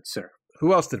counter-argument, sir.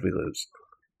 Who else did we lose?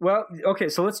 Well, okay,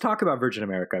 so let's talk about Virgin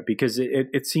America, because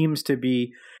it seems to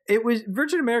be – it was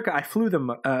Virgin America. I flew them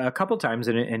a couple times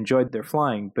and enjoyed their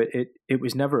flying, but it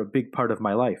was never a big part of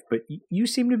my life. But you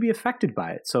seem to be affected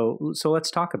by it, so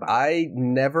let's talk about it. I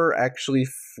never actually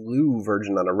flew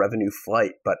Virgin on a revenue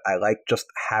flight, but I like just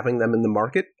having them in the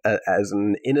market as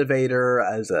an innovator,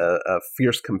 as a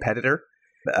fierce competitor.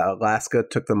 Alaska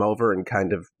took them over and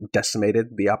kind of decimated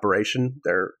the operation.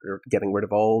 They're getting rid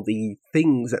of all the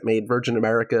things that made Virgin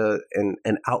America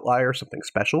an outlier, something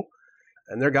special,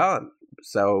 and they're gone.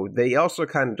 So they also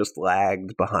kind of just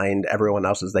lagged behind everyone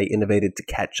else as they innovated to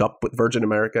catch up with Virgin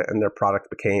America, and their product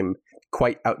became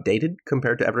quite outdated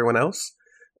compared to everyone else.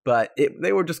 But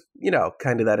they were just,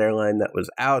 kind of that airline that was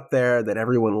out there that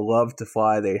everyone loved to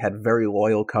fly. They had very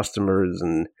loyal customers,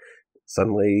 and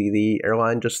suddenly the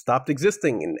airline just stopped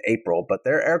existing in April, but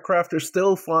their aircraft are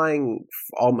still flying,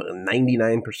 almost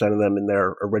 99% of them in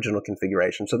their original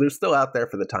configuration. So they're still out there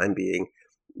for the time being.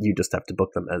 You just have to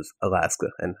book them as Alaska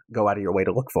and go out of your way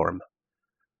to look for them.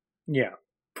 Yeah.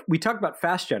 We talked about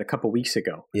FastJet a couple weeks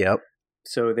ago. Yep.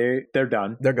 So they're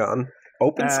done. They're gone.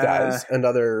 Open Skies,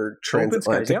 another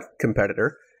transatlantic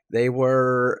competitor. They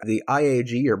were the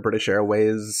IAG, or British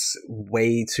Airways,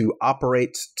 way to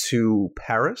operate to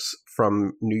Paris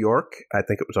from New York. I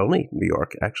think it was only New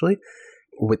York, actually,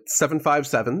 with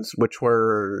 757s, which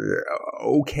were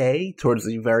okay towards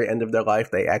the very end of their life.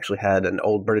 They actually had an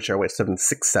old British Airways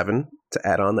 767 to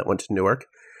add on that went to Newark.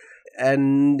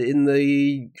 And in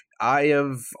the eye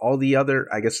of all the other,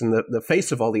 I guess in the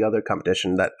face of all the other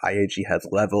competition that IAG has,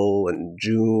 Level and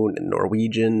June and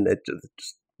Norwegian, it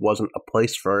just wasn't a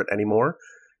place for it anymore.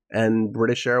 And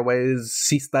British Airways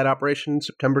ceased that operation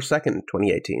September 2nd,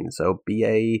 2018. So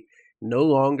BA no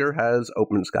longer has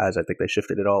Open Skies. I think they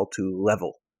shifted it all to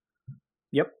Level.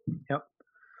 Yep.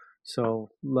 So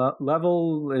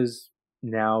Level is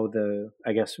now with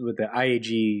the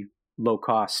IAG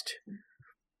low-cost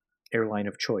airline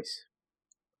of choice.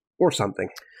 Or something.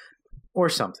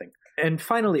 And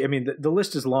finally, I mean, the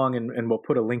list is long, and we'll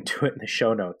put a link to it in the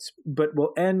show notes. But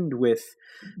we'll end with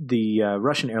the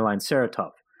Russian airline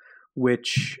Saratov,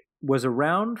 which was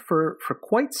around for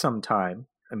quite some time.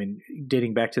 I mean,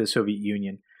 dating back to the Soviet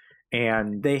Union,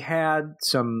 and they had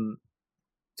some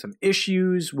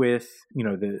issues with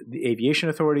the aviation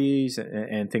authorities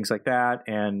and things like that,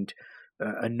 and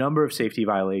a number of safety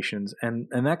violations, and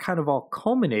that kind of all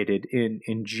culminated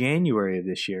in January of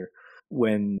this year,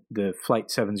 when the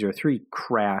Flight 703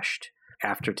 crashed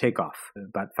after takeoff,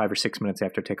 about 5 or 6 minutes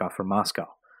after takeoff from Moscow.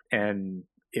 And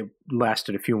it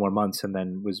lasted a few more months and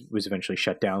then was eventually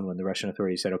shut down when the Russian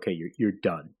authorities said, okay, you're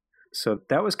done. So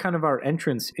that was kind of our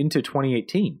entrance into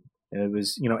 2018. It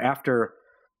was,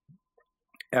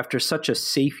 after such a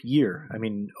safe year, I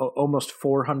mean, almost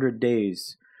 400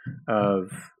 days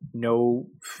of no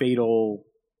fatal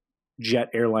jet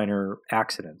airliner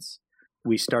accidents.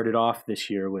 We started off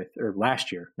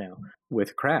last year now,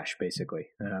 with a crash, basically,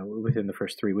 within the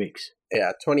first 3 weeks.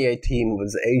 Yeah, 2018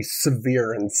 was a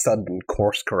severe and sudden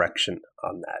course correction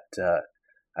on that.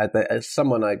 As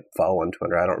someone I follow on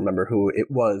Twitter, I don't remember who it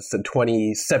was, said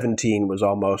 2017 was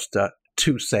almost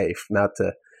too safe. Not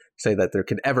to say that there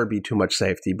could ever be too much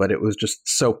safety, but it was just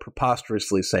so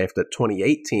preposterously safe that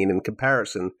 2018, in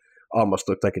comparison, almost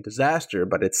looked like a disaster,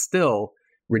 but it's still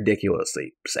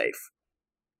ridiculously safe.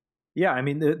 Yeah, I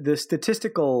mean the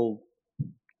statistical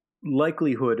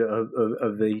likelihood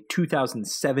of the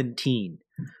 2017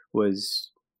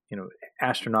 was,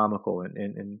 astronomical,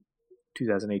 and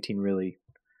 2018 really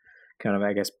kind of,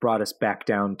 I guess, brought us back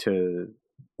down to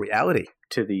reality,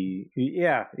 to the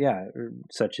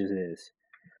such as it is.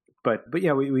 But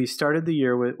yeah, we started the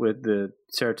year with the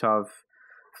Saratov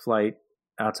flight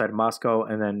outside of Moscow,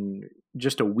 and then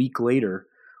just a week later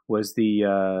was the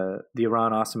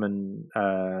Iran Osman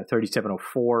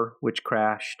 3704, which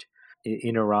crashed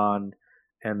in Iran,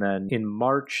 and then in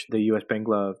March the U.S.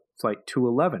 Bangla flight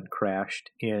 211 crashed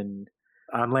on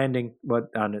landing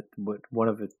on one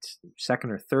of its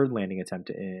second or third landing attempt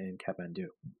in Kathmandu.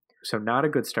 So not a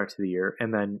good start to the year.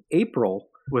 And then April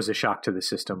was a shock to the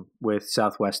system with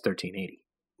Southwest 1380.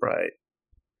 Right.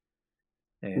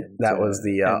 And that was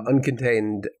the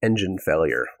uncontained engine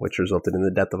failure, which resulted in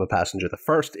the death of a passenger, the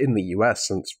first in the U.S.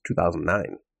 since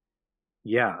 2009.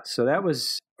 Yeah, so that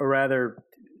was a rather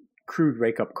crude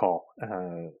wake-up call,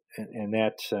 and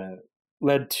that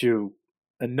led to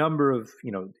a number of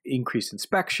increased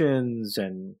inspections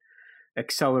and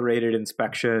accelerated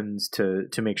inspections to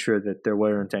make sure that there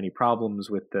weren't any problems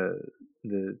with the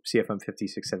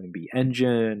CFM56-7B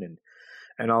engine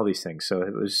and all these things. So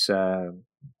it was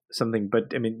something,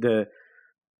 but I mean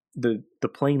the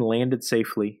plane landed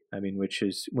safely. I mean, which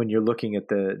is, when you're looking at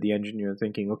the engine, you're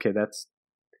thinking, okay,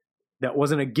 that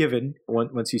wasn't a given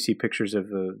once you see pictures of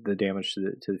the damage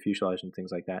to the fuselage and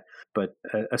things like that. But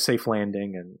a safe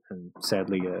landing, and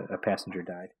sadly a passenger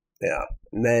died. Yeah.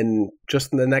 And then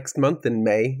just in the next month, in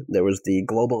May, there was the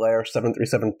Global Air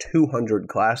 737-200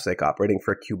 Classic operating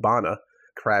for Cubana,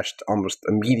 crashed almost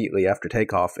immediately after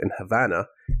takeoff in Havana.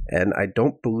 And I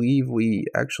don't believe we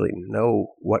actually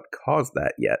know what caused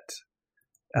that yet.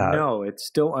 No, it's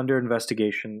still under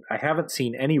investigation. I haven't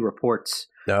seen any reports.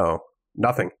 No,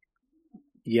 nothing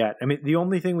yet. I mean, the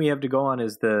only thing we have to go on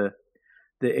is the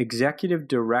executive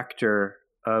director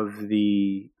of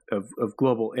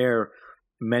Global Air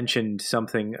mentioned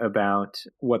something about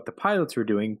what the pilots were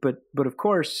doing, but of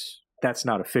course that's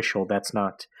not official. That's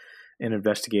not an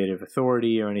investigative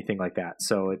authority or anything like that.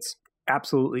 So it's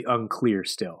absolutely unclear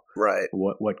still, right,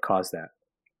 what caused that.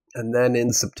 And then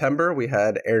in September we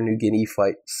had Air Niugini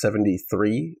Flight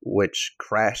 73, which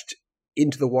crashed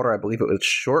into the water. I believe it was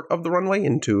short of the runway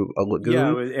into a lagoon.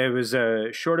 Yeah, it was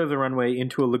short of the runway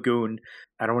into a lagoon.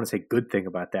 I don't want to say good thing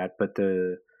about that, but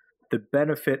the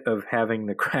benefit of having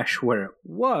the crash where it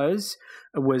was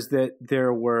that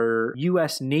there were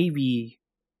U.S. Navy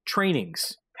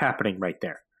trainings happening right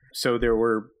there. So there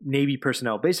were Navy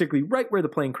personnel basically right where the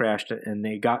plane crashed, and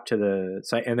they got to the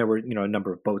site, and there were a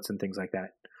number of boats and things like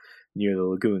that near the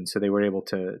lagoon. So they were able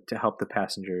to help the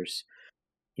passengers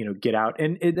get out.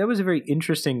 And that was a very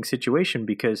interesting situation,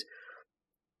 because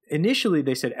initially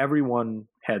they said everyone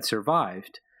had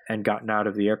survived and gotten out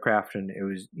of the aircraft, and it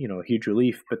was, a huge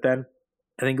relief. But then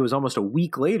I think it was almost a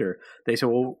week later, they said,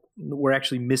 well, we're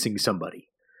actually missing somebody.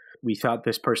 We thought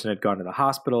this person had gone to the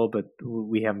hospital, but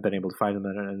we haven't been able to find them.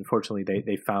 And unfortunately,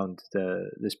 they found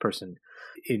this person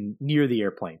near the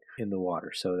airplane in the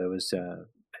water. So there was,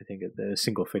 I think, a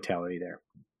single fatality there.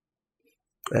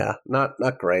 Yeah,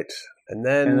 not great. And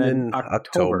then in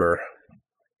October.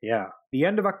 Yeah. The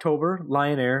end of October,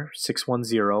 Lion Air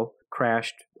 610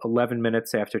 crashed 11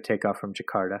 minutes after takeoff from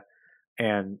Jakarta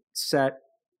and set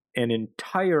an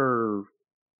entire,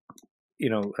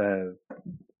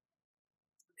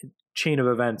 chain of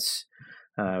events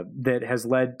that has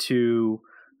led to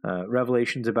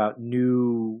revelations about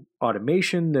new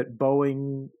automation that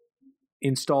Boeing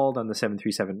installed on the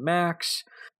 737 MAX,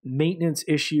 maintenance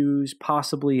issues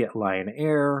possibly at Lion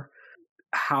Air,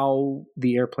 how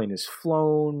the airplane is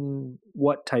flown,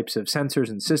 what types of sensors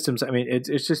and systems. I mean,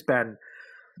 it's just been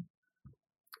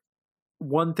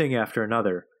one thing after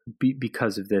another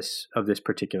because of this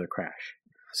particular crash.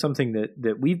 Something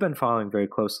that we've been following very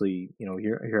closely,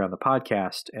 here on the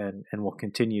podcast, and will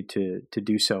continue to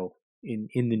do so in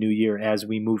the new year as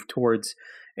we move towards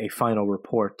a final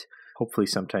report, hopefully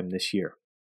sometime this year.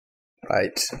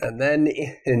 Right. And then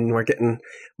we're getting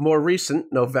more recent,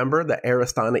 November, the Air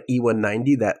Astana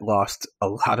E190 that lost a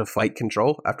lot of flight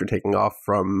control after taking off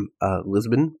from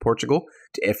Lisbon, Portugal.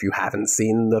 If you haven't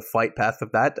seen the flight path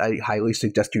of that, I highly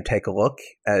suggest you take a look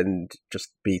and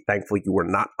just be thankful you were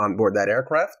not on board that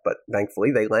aircraft, but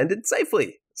thankfully they landed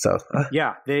safely. So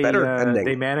yeah, they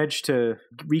managed to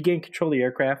regain control of the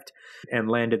aircraft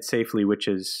and landed safely, which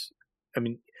is, I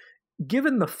mean,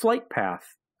 given the flight path,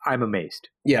 I'm amazed.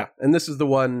 Yeah, and this is the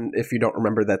one, if you don't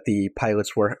remember, that the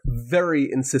pilots were very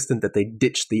insistent that they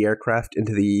ditch the aircraft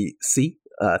into the sea.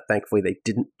 Thankfully, they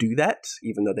didn't do that,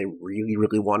 even though they really,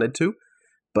 really wanted to.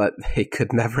 but they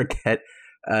could never get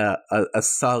a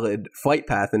solid flight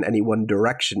path in any one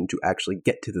direction to actually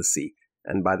get to the sea.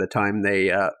 And by the time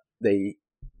they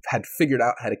had figured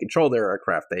out how to control their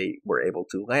aircraft, they were able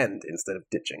to land instead of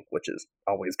ditching, which is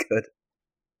always good.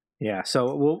 Yeah,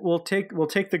 so we'll take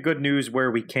the good news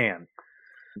where we can,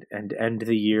 and end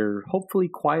the year hopefully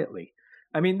quietly.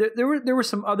 I mean, there were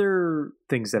some other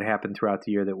things that happened throughout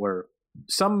the year that were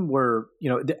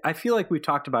I feel like we've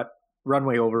talked about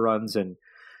runway overruns and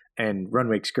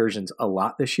runway excursions a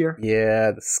lot this year.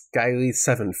 Yeah, the Skylee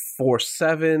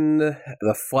 747,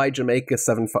 the Fly Jamaica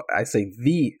 75. I say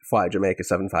the Fly Jamaica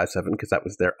 757 because that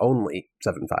was their only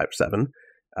 757.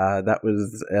 That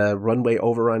was a runway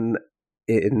overrun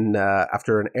in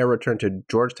after an air return to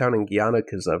Georgetown in Guyana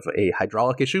because of a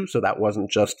hydraulic issue. So that wasn't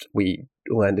just we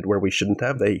landed where we shouldn't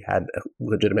have. They had a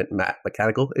legitimate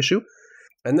mechanical issue.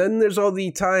 And then there's all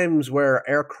the times where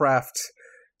aircraft,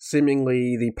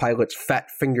 seemingly the pilots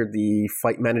fat-fingered the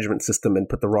flight management system and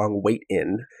put the wrong weight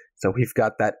in. So we've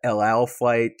got that El Al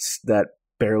flight that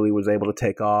barely was able to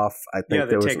take off. I think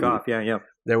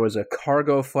there was a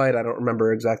cargo flight. I don't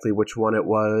remember exactly which one it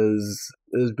was.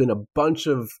 There's been a bunch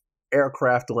of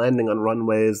aircraft landing on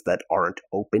runways that aren't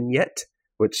open yet,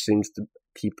 which seems to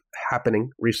keep happening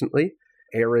recently.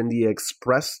 Air India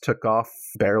Express took off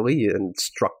barely and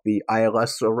struck the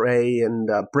ILS array and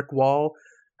brick wall.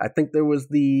 I think there was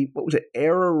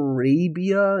Air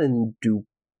Arabia in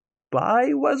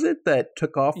Dubai, was it, that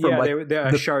took off from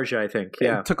Sharjah, I think.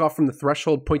 Yeah, took off from the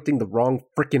threshold pointing the wrong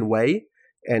freaking way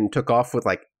and took off with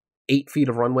like 8 feet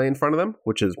of runway in front of them,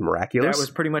 which is miraculous. That was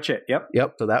pretty much it. Yep.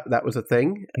 So that was a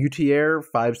thing. UT Air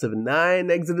 579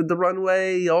 exited the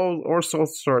runway. All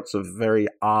sorts of very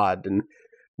odd and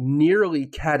nearly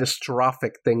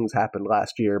catastrophic things happened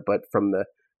last year, but from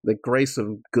the grace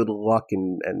of good luck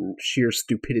and sheer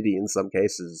stupidity in some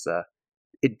cases,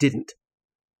 it didn't.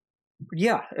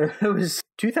 Yeah, it was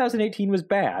 2018 was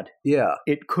bad. Yeah.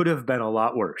 It could have been a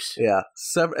lot worse. Yeah.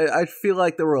 I feel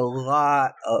like there were a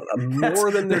lot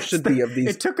more than there should be of these.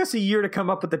 It took us a year to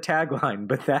come up with the tagline,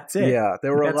 but that's it. Yeah,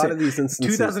 there were a lot of these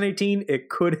instances. 2018, it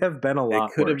could have been a lot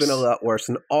worse. It could have been a lot worse,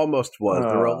 and almost was.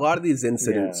 There were a lot of these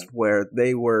incidents where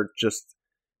they were just...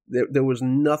 There was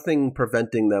nothing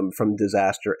preventing them from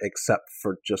disaster except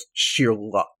for just sheer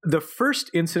luck. The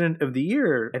first incident of the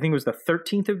year, I think it was the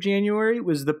 13th of January,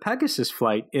 was the Pegasus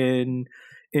flight in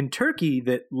Turkey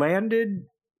that landed,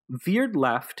 veered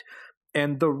left,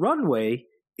 and the runway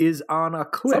is on a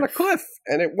cliff. It's on a cliff,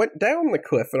 and it went down the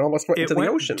cliff and almost went into the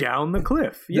ocean. Down the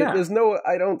cliff, yeah.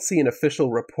 I don't see an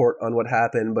official report on what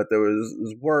happened, but there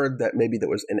was word that maybe there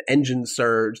was an engine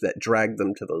surge that dragged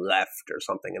them to the left or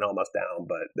something and almost down,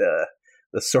 but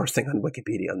the sourcing on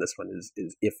Wikipedia on this one is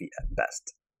iffy at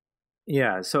best.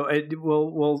 Yeah, so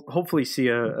we'll hopefully see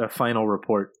a final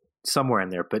report somewhere in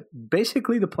there, but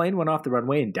basically the plane went off the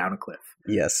runway and down a cliff.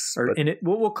 Yes,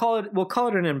 we'll call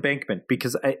it an embankment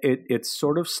because it's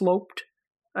sort of sloped,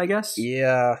 I guess.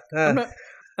 Yeah,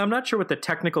 I'm not sure what the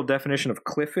technical definition of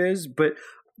cliff is, but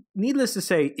needless to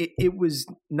say, it was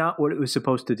not what it was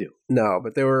supposed to do. No,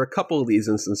 but there were a couple of these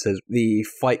instances. The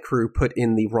flight crew put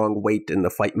in the wrong weight in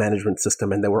the flight management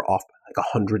system, and they were off like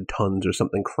 100 tons or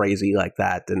something crazy like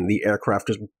that, and the aircraft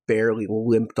just barely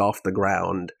limped off the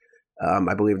ground.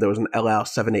 I believe there was an El Al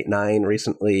 789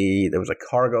 recently. There was a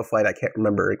cargo flight. I can't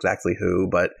remember exactly who,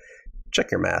 but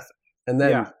check your math. And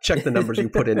then check the numbers you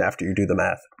put in after you do the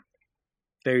math.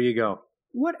 There you go.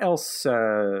 What else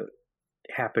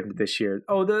happened this year?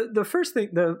 Oh, the first thing,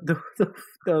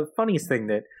 the funniest thing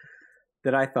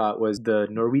that I thought was the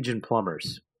Norwegian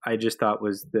plumbers. I just thought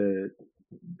was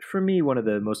for me, one of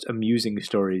the most amusing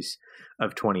stories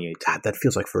of 2018. God, that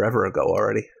feels like forever ago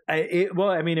already. It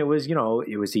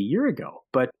was a year ago,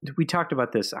 but we talked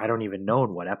about this, I don't even know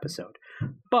in what episode.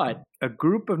 But a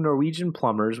group of Norwegian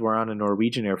plumbers were on a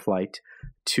Norwegian air flight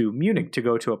to Munich to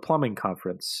go to a plumbing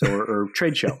conference or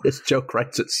trade show. This joke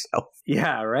writes itself.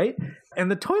 Yeah, right? And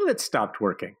the toilet stopped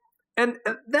working. And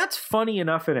that's funny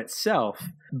enough in itself,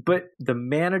 but the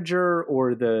manager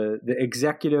or the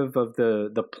executive of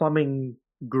the plumbing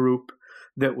group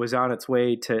that was on its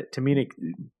way to Munich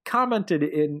commented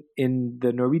in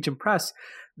the Norwegian press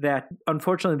that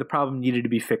unfortunately the problem needed to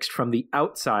be fixed from the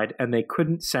outside and they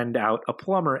couldn't send out a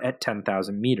plumber at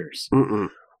 10,000 meters. Mm-mm.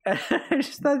 And I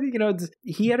just thought,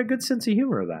 he had a good sense of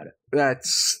humor about it.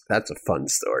 That's a fun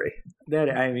story.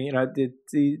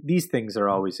 These things are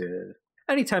always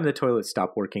anytime the toilets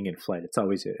stop working in flight, it's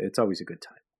always a good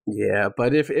time. Yeah,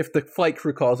 but if the flight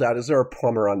crew calls out, is there a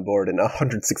plumber on board, and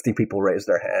 160 people raise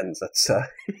their hands, that's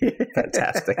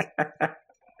fantastic.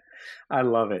 I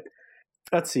love it.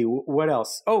 Let's see, what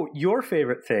else? Oh, your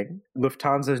favorite thing.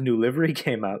 Lufthansa's new livery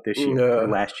came out this year, or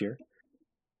last year.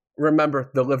 Remember,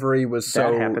 the livery was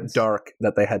so dark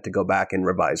that they had to go back and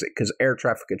revise it because air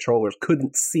traffic controllers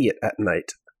couldn't see it at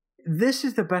night. This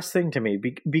is the best thing to me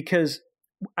because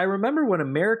I remember when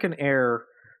American Air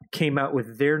came out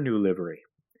with their new livery,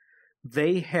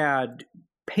 they had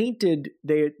painted,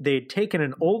 they had taken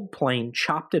an old plane,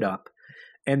 chopped it up,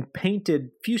 and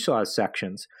painted fuselage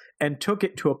sections and took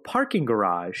it to a parking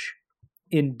garage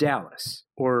in Dallas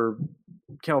or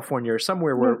California or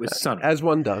somewhere where it was sunny. As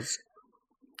one does.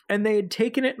 And they had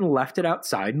taken it and left it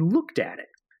outside and looked at it,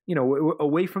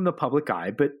 away from the public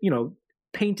eye, but,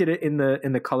 painted it in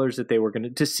the colors that they were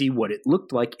going to see what it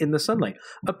looked like in the sunlight.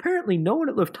 Apparently, no one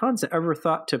at Lufthansa ever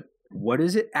thought to, what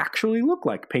does it actually look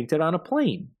like painted on a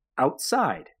plane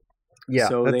outside? Yeah,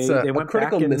 so that's they went a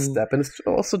critical back misstep, and it's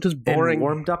also just boring. And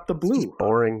warmed up the blue. It's just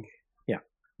boring. Yeah,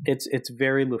 it's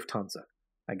very Lufthansa,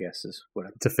 I guess, is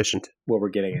it's efficient. What we're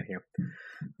getting at here.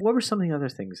 What were some of the other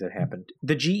things that happened?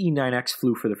 The GE9X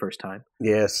flew for the first time.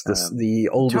 Yes, the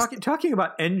oldest. Talking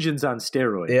about engines on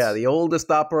steroids. Yeah, the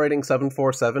oldest operating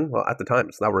 747. Well, at the time,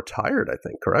 it's now retired, I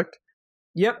think, correct?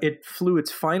 Yep, it flew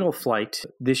its final flight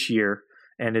this year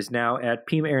and is now at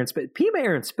Pima Air and Space. Pima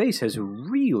Air and Space has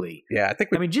really,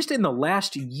 just in the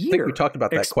last year, I think we talked about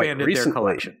that quite recently. Their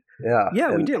collection.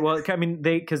 Yeah, we did. Well,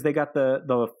 because they got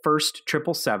the first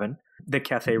 777, the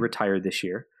Cathay retired this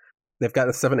year. They've got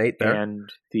a 78 there, and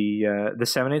the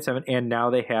 787, and now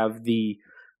they have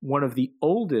one of the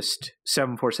oldest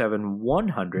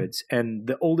 747-100s, and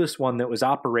the oldest one that was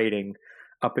operating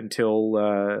up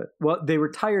until they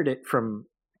retired it from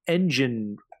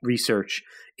engine research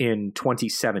in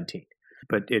 2017,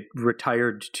 but it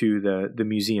retired to the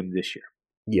museum this year.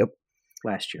 Yep,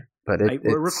 last year. But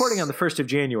we're recording on the 1st of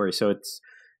January, so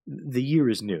the year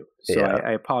is new. So yeah.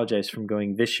 I apologize from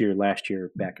going this year, last year,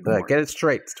 back and forth. Get it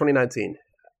straight. It's 2019.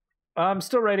 I'm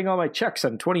still writing all my checks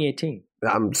on 2018.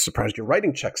 I'm surprised you're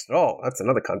writing checks at all. That's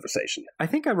another conversation. I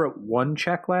think I wrote one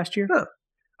check last year. Huh.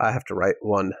 I have to write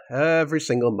one every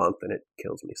single month, and it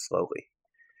kills me slowly.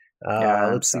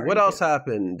 Let's see. What else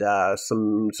happened?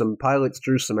 Some pilots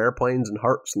drew some airplanes and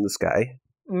hearts in the sky.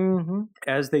 Mm-hmm.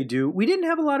 As they do. We didn't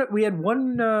have a lot of. We had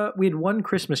one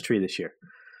Christmas tree this year,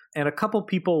 and a couple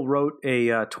people wrote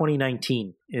a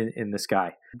 2019 in the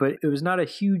sky, but it was not a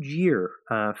huge year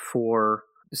for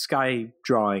sky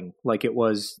drawing like it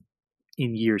was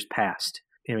in years past.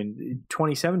 In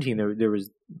 2017, there was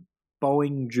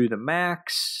Boeing drew the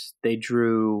Max. They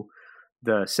drew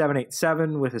the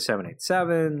 787 with a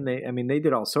 787. They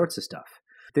did all sorts of stuff.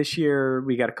 This year,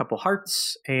 we got a couple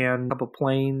hearts and a couple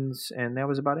planes, and that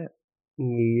was about it.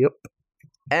 Yep.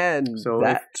 And so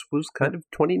that was kind of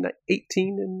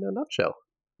 2018 in a nutshell.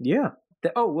 Yeah.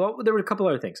 There were a couple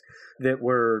other things that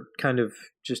were kind of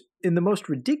just in the most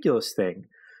ridiculous thing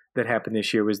that happened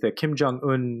this year was that Kim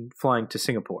Jong-un flying to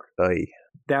Singapore. Aye.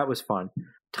 That was fun.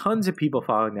 Tons of people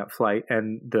following that flight,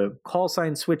 and the call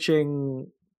sign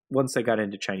switching once they got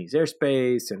into Chinese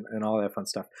airspace and all that fun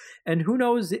stuff. And who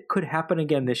knows, it could happen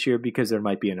again this year because there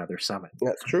might be another summit.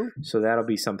 That's true. So that'll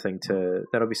be something to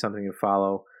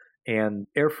follow. And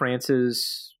Air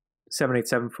France's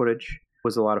 787 footage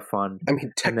was a lot of fun. I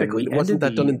mean, technically, wasn't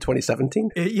that done in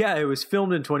 2017? Yeah, it was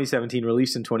filmed in 2017,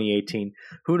 released in 2018.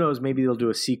 Who knows, maybe they'll do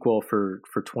a sequel for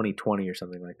 2020 or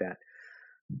something like that.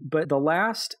 But the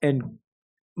last and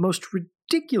most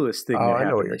ridiculous thing that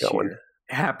happened this year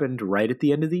happened right at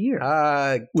the end of the year.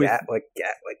 Gatwick.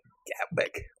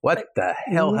 What the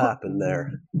hell happened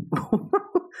there?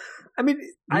 I mean,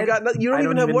 you don't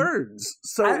even have words.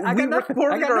 So we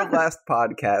recorded our last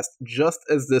podcast just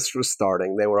as this was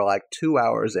starting. They were like 2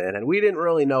 hours in, and we didn't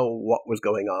really know what was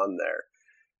going on there.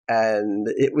 And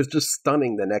it was just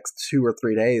stunning the next 2 or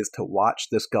 3 days to watch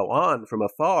this go on from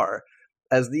afar,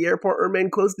 as the airport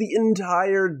remained closed the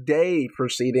entire day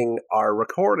preceding our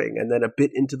recording, and then a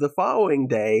bit into the following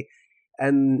day.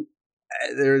 And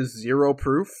there's zero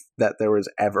proof that there was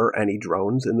ever any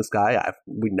drones in the sky.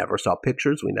 We never saw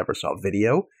pictures. We never saw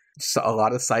video. So a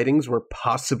lot of sightings were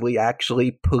possibly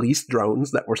actually police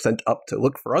drones that were sent up to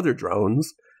look for other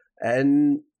drones.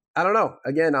 And I don't know.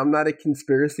 Again, I'm not a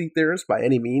conspiracy theorist by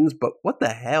any means, but what the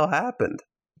hell happened?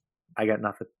 I got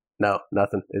nothing. No,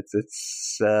 nothing.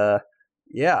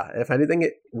 Yeah, if anything,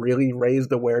 it really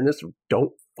raised awareness of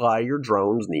don't fly your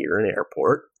drones near an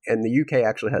airport. And the UK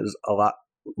actually has a lot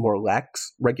more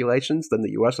lax regulations than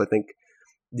the US. I think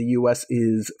the US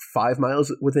is 5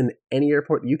 miles within any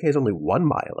airport. The UK is only 1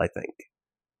 mile, I think.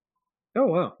 Oh,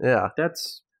 wow. Yeah.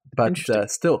 That's interesting.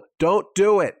 Still, don't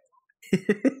do it.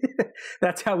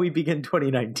 That's how we begin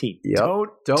 2019. Yep.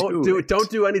 Don't do it. Don't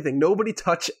do anything. Nobody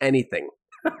touch anything.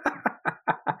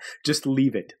 Just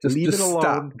leave it. Leave it alone.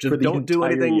 Stop. Just don't do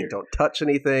anything. Year. Don't touch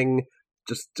anything.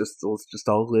 Let's just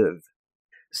all live.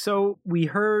 So we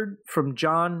heard from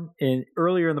John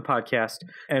earlier in the podcast,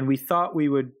 and we thought we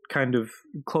would kind of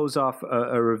close off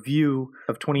a review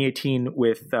of 2018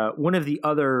 with one of the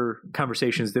other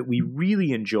conversations that we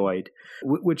really enjoyed,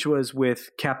 which was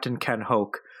with Captain Ken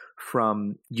Hoke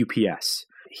from UPS.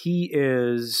 He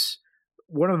is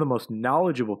one of the most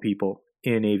knowledgeable people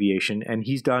in aviation, and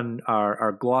he's done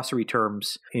our glossary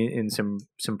terms in some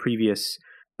previous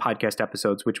podcast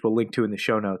episodes, which we'll link to in the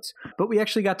show notes. But we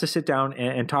actually got to sit down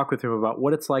and talk with him about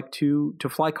what it's like to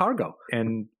fly cargo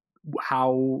and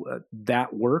how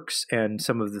that works, and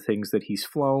some of the things that he's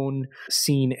flown,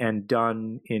 seen, and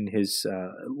done in his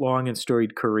long and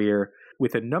storied career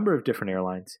with a number of different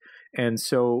airlines. And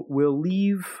so we'll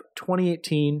leave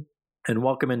 2018 and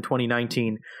welcome in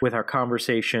 2019 with our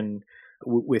conversation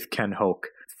with Ken Hoke.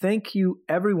 Thank you,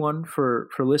 everyone, for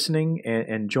listening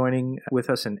and joining with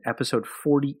us in episode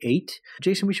 48.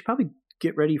 Jason, we should probably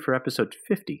get ready for episode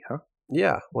 50, huh?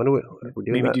 Yeah. When are we're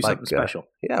doing maybe that, do something special.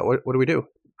 Yeah. What do we do?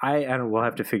 I don't. We'll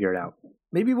have to figure it out.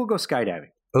 Maybe we'll go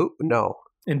skydiving. Oh no!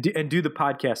 And do the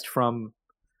podcast from.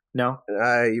 No,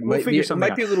 might be a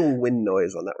little wind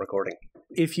noise on that recording.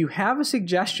 If you have a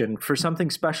suggestion for something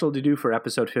special to do for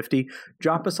episode 50,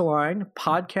 drop us a line,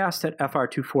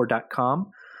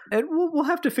 podcast@fr24.com. And we'll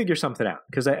have to figure something out,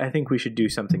 because I think we should do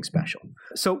something special.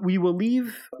 So we will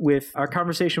leave with our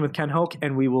conversation with Ken Hoke,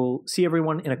 and we will see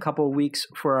everyone in a couple of weeks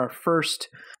for our first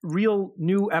real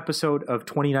new episode of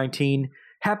 2019.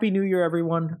 Happy New Year,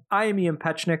 everyone. I am Ian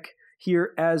Petchnick,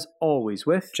 here as always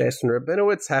with Jason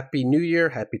Rabinowitz. Happy New Year,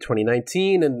 happy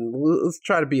 2019, and let's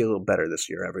try to be a little better this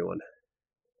year, everyone.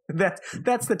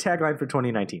 That's the tagline for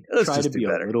 2019. Let's try just to be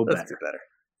better. A little let's better. do better.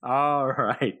 All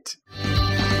right.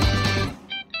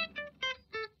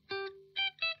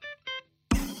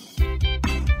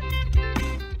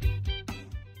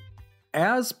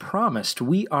 As promised,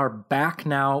 we are back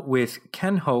now with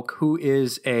Ken Hoke, who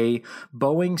is a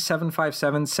Boeing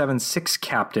 757-76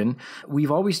 captain. We've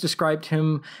always described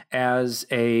him as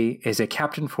a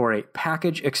captain for a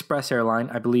package express airline.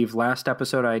 I believe last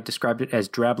episode I described it as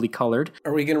drably colored.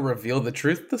 Are we going to reveal the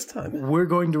truth this time? We're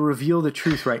going to reveal the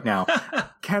truth right now.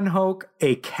 Ken Hoke,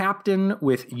 a captain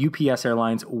with UPS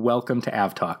Airlines. Welcome to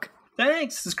AvTalk.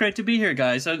 Thanks. It's great to be here,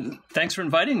 guys. Thanks for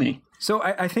inviting me. So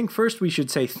I think first we should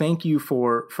say thank you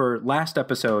for last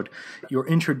episode, your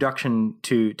introduction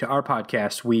to our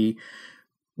podcast. We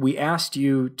asked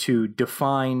you to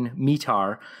define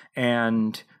METAR,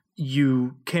 and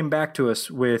you came back to us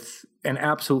with an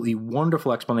absolutely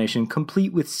wonderful explanation,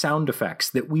 complete with sound effects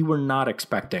that we were not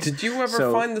expecting. Did you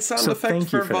ever find the sound effect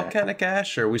for volcanic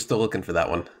ash, or are we still looking for that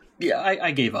one? Yeah, I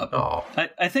gave up. Oh.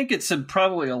 I think it's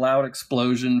probably a loud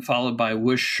explosion followed by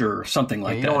whoosh or something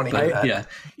like that. You don't want to hear that.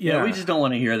 Yeah, we just don't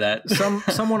want to hear that.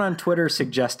 Someone on Twitter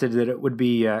suggested that it would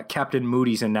be Captain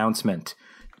Moody's announcement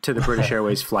to the British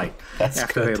Airways flight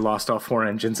after they had lost all 4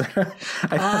 engines. I thought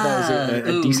that was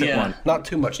a decent one. Not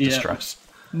too much distress.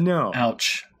 No.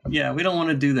 Ouch. Yeah, we don't want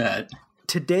to do that.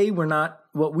 Today we're not,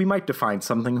 well, we might define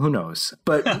something, who knows,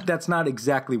 but that's not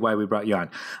exactly why we brought you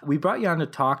on. We brought you on to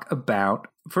talk about,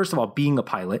 first of all, being a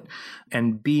pilot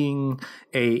and being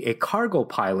a cargo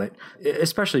pilot,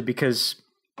 especially because,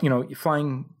 you know,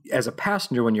 flying as a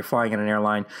passenger when you're flying in an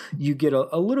airline, you get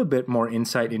a little bit more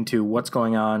insight into what's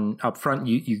going on up front.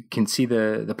 You can see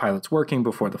the pilots working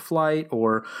before the flight,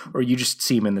 or you just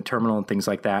see them in the terminal and things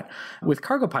like that. With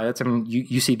cargo pilots, I mean,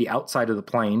 you see the outside of the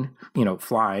plane, you know,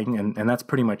 flying, and that's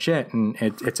pretty much it. And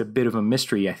it's a bit of a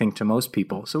mystery, I think, to most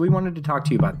people. So we wanted to talk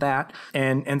to you about that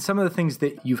and some of the things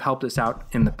that you've helped us out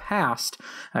in the past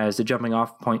as a jumping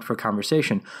off point for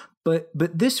conversation. But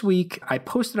this week, I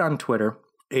posted on Twitter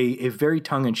a very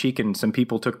tongue-in-cheek, and some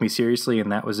people took me seriously,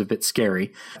 and that was a bit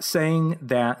scary, saying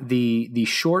that the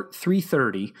short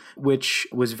 330, which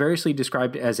was variously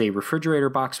described as a refrigerator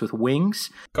box with wings.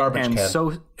 Garbage can.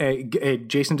 So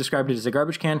Jason described it as a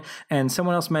garbage can, and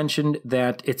someone else mentioned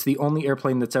that it's the only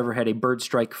airplane that's ever had a bird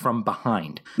strike from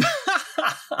behind.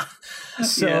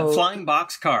 So, flying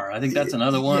boxcar. I think that's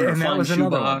another one. Or flying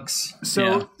shoebox.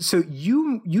 So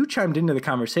you chimed into the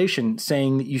conversation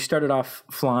saying that you started off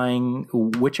flying.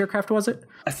 Which aircraft was it?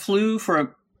 I flew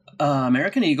for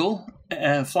American Eagle,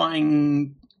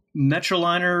 flying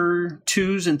Metroliner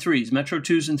 2s and 3s, Metro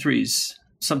 2s and 3s.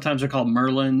 Sometimes they're called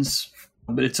Merlins,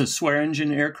 but it's a square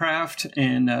engine aircraft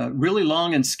and really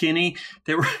long and skinny.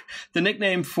 The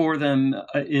nickname for them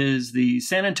is the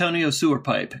San Antonio sewer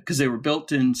pipe, because they were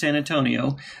built in San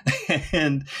Antonio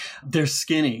and they're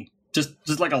skinny,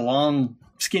 just like a long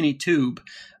skinny tube.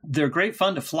 They're great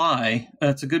fun to fly.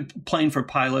 It's a good plane for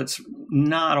pilots.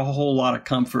 Not a whole lot of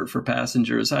comfort for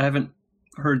passengers. I haven't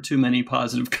heard too many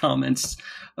positive comments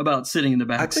about sitting in the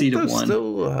back seat of one. They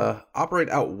still operate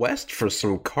out west for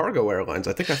some cargo airlines.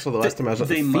 I think I saw the last time I was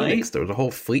in Phoenix. There was a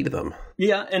whole fleet of them.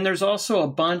 Yeah, and there's also a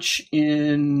bunch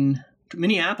in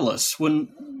Minneapolis. When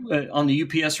on the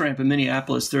UPS ramp in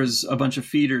Minneapolis, there's a bunch of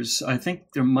feeders. I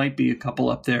think there might be a couple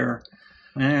up there.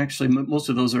 Actually, most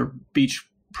of those are Beech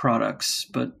products.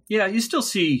 But yeah, you still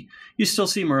see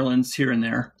Merlins here and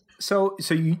there. So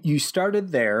you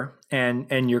started there,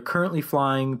 and you're currently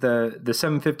flying the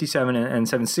 757 and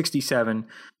 767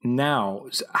 now.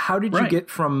 So how did you get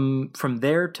from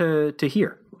there to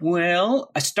here?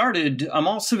 Well, I'm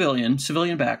all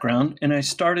civilian background, and I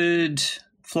started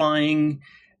flying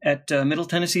at Middle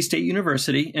Tennessee State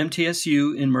University,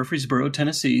 MTSU, in Murfreesboro,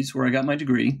 Tennessee, where I got my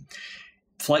degree.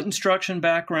 Flight instruction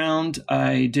background,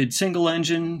 I did single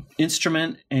engine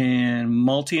instrument and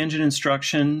multi-engine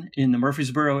instruction in the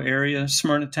Murfreesboro area,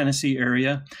 Smyrna, Tennessee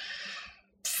area.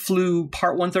 Flew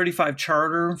Part 135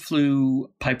 charter, flew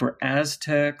Piper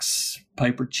Aztecs,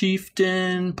 Piper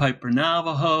Chieftain, Piper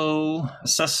Navajo,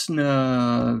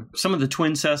 Cessna, some of the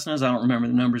twin Cessnas, I don't remember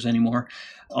the numbers anymore.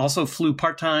 Also flew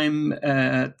part-time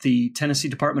at the Tennessee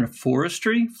Department of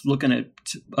Forestry, looking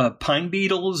at pine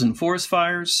beetles and forest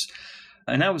fires.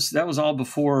 And that was all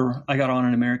before I got on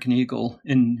an American Eagle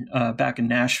back in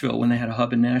Nashville when they had a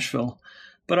hub in Nashville.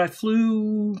 But I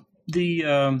flew the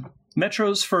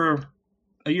Metros for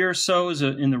a year or so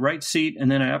in the right seat, and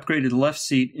then I upgraded the left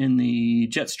seat in the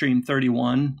Jetstream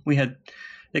 31.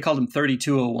 They called them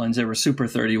 3201s. They were Super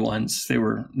 31s. They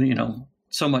were,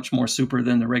 so much more super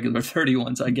than the regular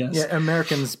 31s, I guess. Yeah,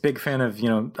 Americans big fan of,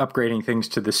 upgrading things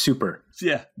to the super.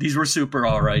 Yeah, these were super,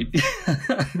 all right.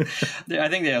 I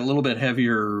think they had a little bit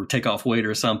heavier takeoff weight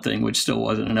or something, which still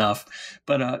wasn't enough.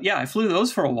 But I flew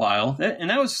those for a while, and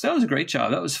that was a great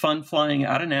job. That was fun flying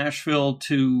out of Nashville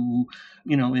to,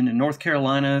 into North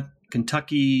Carolina,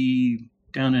 Kentucky,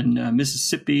 down in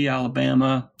Mississippi,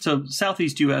 Alabama. So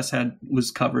Southeast U.S.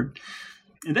 was covered.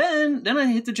 And then I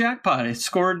hit the jackpot. I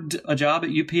scored a job at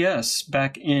UPS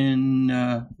back in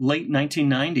late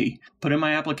 1990. Put in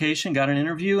my application, got an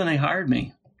interview, and they hired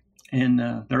me. And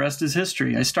the rest is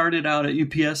history. I started out at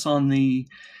UPS on the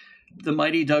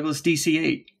mighty Douglas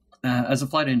DC-8 as a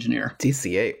flight engineer.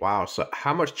 DC-8, wow. So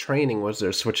how much training was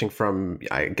there switching from,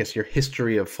 I guess, your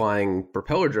history of flying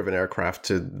propeller-driven aircraft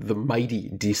to the mighty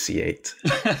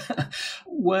DC-8?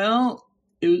 Well,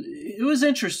 it was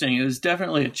interesting. It was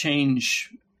definitely a change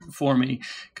for me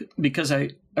because I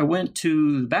went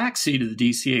to the back seat of the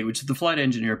DC-8, which is the flight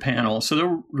engineer panel. So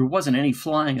there wasn't any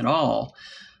flying at all.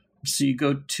 So you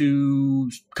go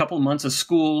to a couple of months of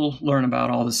school, learn about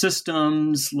all the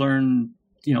systems, learn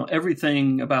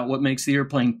everything about what makes the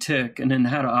airplane tick, and then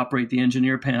how to operate the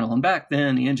engineer panel. And back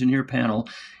then, the engineer panel,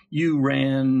 you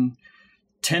ran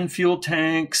 10 fuel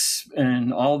tanks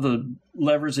and all the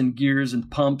levers and gears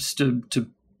and pumps to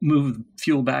move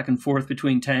fuel back and forth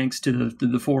between tanks to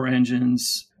the four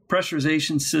engines,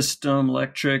 pressurization system,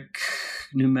 electric,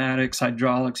 pneumatics,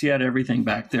 hydraulics. You had everything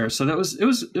back there. So it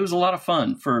was a lot of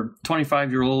fun for a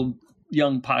 25-year-old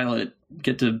young pilot,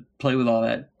 get to play with all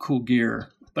that cool gear.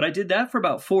 But I did that for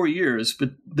about 4 years,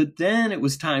 but then it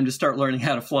was time to start learning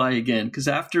how to fly again, because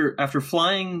after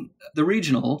flying the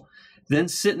regional, then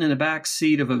sitting in the back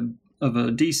seat of a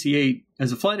DC-8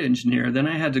 as a flight engineer, then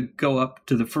I had to go up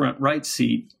to the front right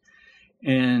seat,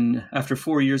 and after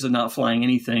 4 years of not flying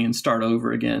anything, and start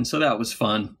over again. So that was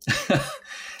fun.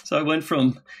 So I went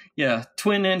from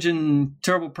twin engine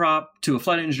turboprop to a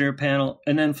flight engineer panel,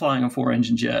 and then flying a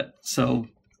 4-engine jet. So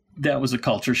that was a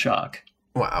culture shock.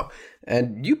 Wow.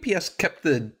 And UPS kept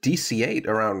the DC-8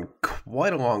 around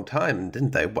quite a long time,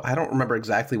 didn't they? I don't remember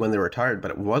exactly when they retired,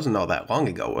 but it wasn't all that long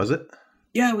ago, was it?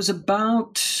 Yeah, it was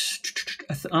about,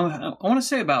 I want to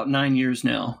say about 9 years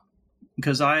now,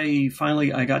 because I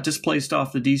got displaced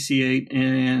off the DC-8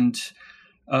 and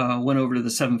went over to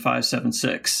the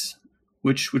 7576,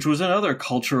 which was another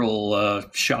cultural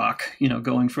shock,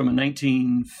 going from a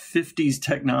 1950s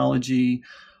technology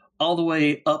all the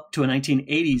way up to a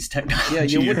 1980s technology. Yeah,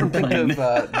 you wouldn't think of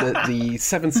the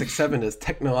 767 as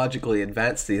technologically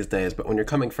advanced these days, but when you're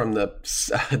coming from the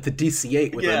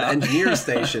DC-8 with an engineer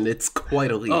station, it's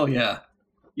quite a leap. Oh, yeah.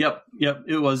 Yep,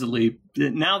 it was a leap.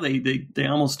 Now they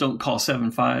almost don't call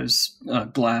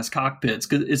 75s glass cockpits,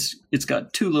 because it's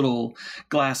got two little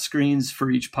glass screens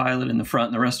for each pilot in the front,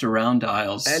 and the rest are round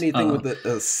dials. Anything with a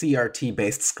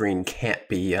CRT-based screen can't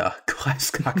be a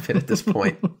glass cockpit at this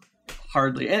point.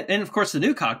 Hardly. And of course, the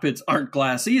new cockpits aren't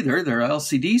glass either. They're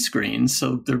LCD screens,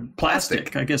 so they're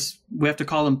plastic. I guess we have to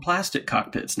call them plastic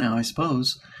cockpits now, I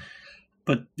suppose.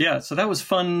 But yeah, so that was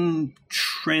fun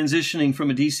transitioning from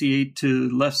a DC-8 to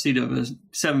left seat of a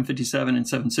 757 and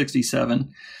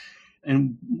 767.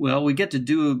 And, well, we get to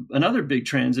do another big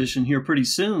transition here pretty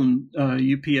soon.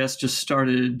 UPS just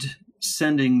started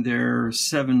sending their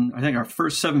our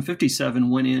first 757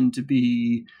 went in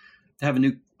to have a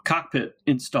new cockpit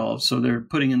installed. So they're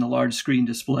putting in the large screen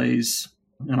displays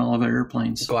on all of our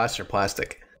airplanes. Glass or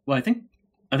plastic? Well, I think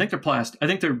they're plastic. I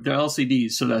think they're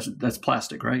LCDs, so that's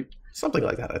plastic, right? Something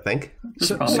like that, I think.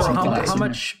 So how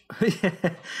much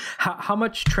how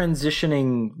much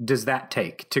transitioning does that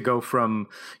take to go from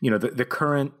the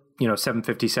current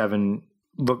 757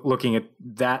 looking at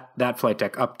that flight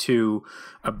deck up to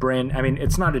a brand? I mean,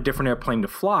 it's not a different airplane to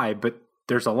fly, but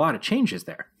there's a lot of changes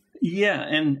there. Yeah,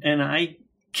 and I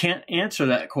can't answer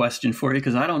that question for you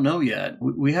because I don't know yet.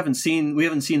 We haven't seen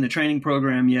the training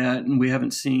program yet, and we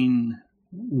haven't seen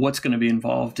what's going to be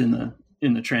involved in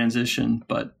the transition.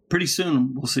 But pretty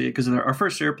soon we'll see it because our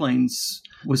first airplanes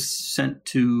was sent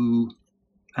to,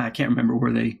 I can't remember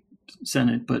where they sent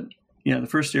it, but yeah, the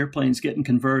first airplane's getting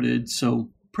converted. So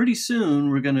pretty soon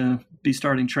we're going to be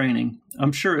starting training.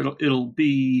 I'm sure it'll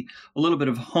be a little bit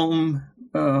of home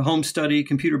study,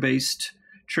 computer-based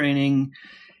training,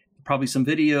 probably some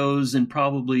videos, and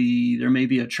probably there may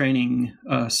be a training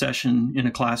session in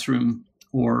a classroom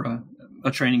or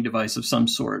a training device of some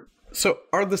sort. So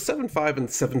are the 7.5 and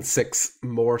 7.6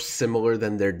 more similar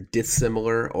than they're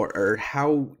dissimilar, or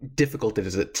how difficult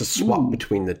is it to swap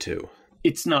between the two?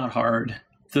 It's not hard.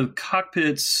 The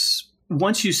cockpits,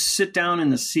 once you sit down in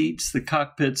the seats, the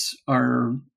cockpits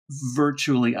are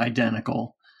virtually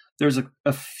identical. There's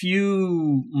a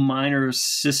few minor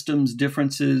systems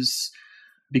differences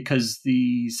because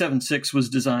the 7.6 was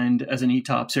designed as an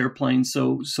ETOPS airplane,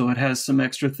 so it has some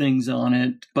extra things on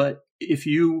it. But if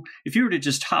you were to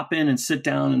just hop in and sit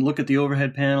down and look at the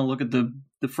overhead panel, look at the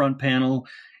front panel,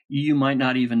 you might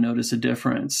not even notice a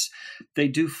difference. They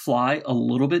do fly a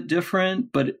little bit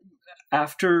different, but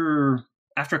after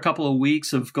a couple of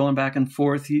weeks of going back and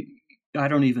forth, I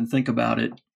don't even think about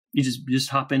it. You just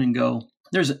hop in and go.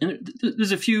 There's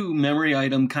a few memory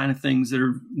item kind of things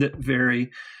that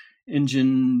vary.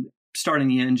 Starting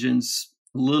the engine's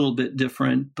a little bit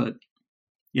different, but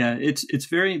yeah,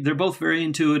 they're both very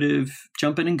intuitive.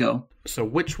 Jump in and go. So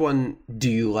which one do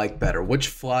you like better? Which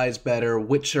flies better?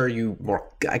 Which are you more,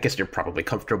 I guess you're probably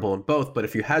comfortable in both, but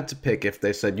if you had to pick, if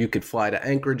they said you could fly to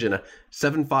Anchorage in a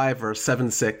 7.5 or a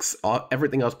 7.6,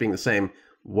 everything else being the same,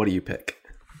 what do you pick?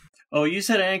 Oh, you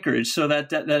said Anchorage, so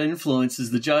that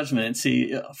influences the judgment.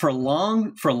 See, for a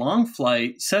long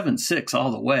flight, 7.6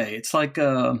 all the way. It's like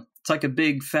a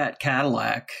big fat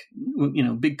Cadillac,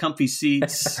 big comfy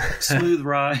seats, smooth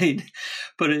ride.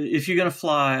 But if you're going to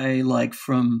fly like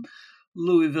from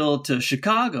Louisville to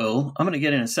Chicago, I'm going to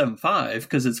get in a 7.5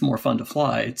 because it's more fun to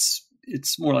fly.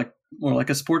 It's more like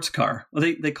a sports car.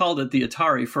 Well, they called it the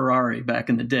Atari Ferrari back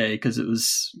in the day because it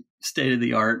was state of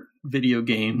the art video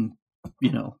game,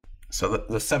 So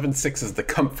the 7.6 is the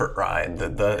comfort ride,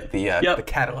 the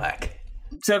Cadillac.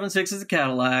 7.6 is a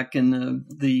Cadillac, and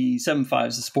the 7.5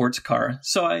 is a sports car.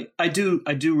 So I do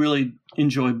really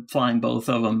enjoy flying both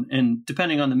of them, and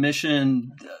depending on the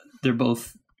mission, they're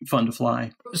both fun to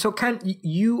fly. So Ken,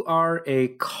 you are a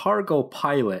cargo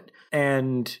pilot,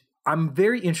 and I'm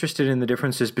very interested in the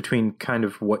differences between kind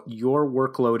of what your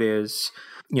workload is,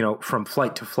 from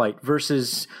flight to flight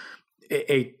versus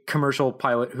a commercial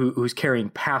pilot who's carrying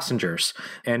passengers,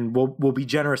 and will be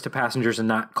generous to passengers and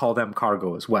not call them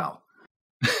cargo as well.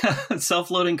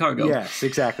 Self-loading cargo. Yes,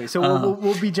 exactly. So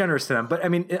we'll be generous to them. But I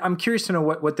mean, I'm curious to know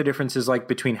what the difference is like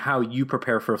between how you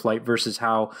prepare for a flight versus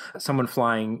how someone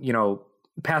flying,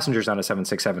 passengers on a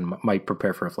 767 might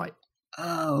prepare for a flight.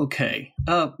 Okay.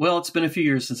 Well, it's been a few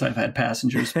years since I've had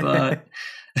passengers, but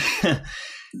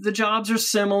the jobs are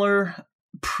similar.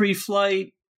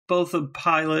 Pre-flight, both a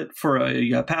pilot for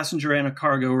a passenger and a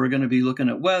cargo are going to be looking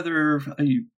at weather.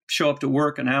 You show up to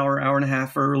work an hour and a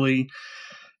half early.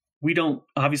 We don't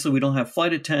have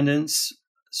flight attendants,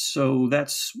 so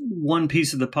that's one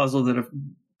piece of the puzzle that a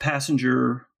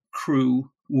passenger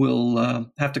crew will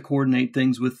have to coordinate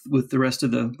things with the rest of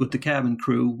the cabin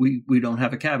crew. We don't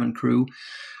have a cabin crew.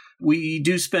 We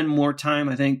do spend more time,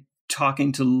 I think,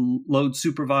 talking to load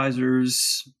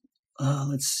supervisors.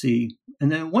 Let's see,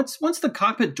 and then once the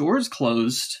cockpit doors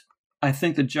closed, I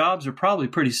think the jobs are probably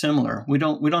pretty similar. We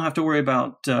don't have to worry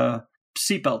about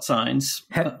seatbelt signs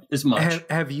as much.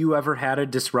 Have you ever had a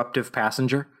disruptive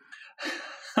passenger?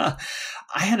 I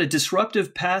had a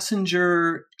disruptive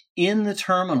passenger in the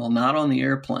terminal, not on the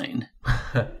airplane.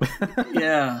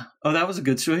 Yeah. Oh, that was a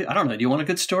good story. I don't know. Do you want a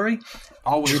good story?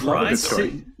 Always love a good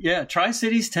story. Yeah.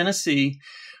 Tri-Cities, Tennessee.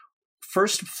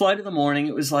 First flight of the morning.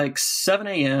 It was like 7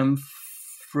 a.m.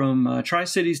 from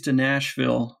Tri-Cities to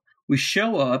Nashville. We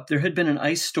show up. There had been an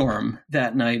ice storm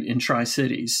that night in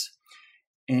Tri-Cities.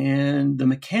 And the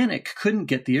mechanic couldn't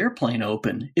get the airplane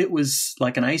open. It was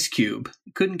like an ice cube.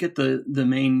 He couldn't get the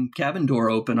main cabin door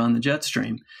open on the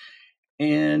Jetstream.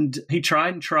 And he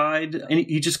tried and tried, and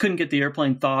he just couldn't get the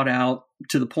airplane thawed out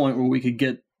to the point where we could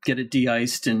get it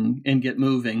de-iced and get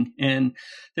moving. And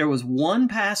there was one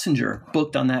passenger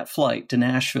booked on that flight to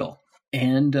Nashville.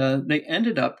 And they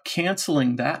ended up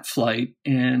canceling that flight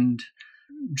and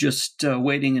just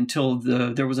waiting until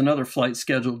there was another flight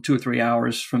scheduled 2 or 3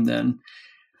 hours from then.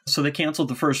 So they canceled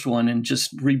the first one and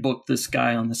just rebooked this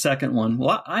guy on the second one.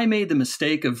 Well, I made the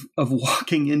mistake of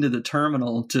walking into the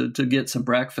terminal to get some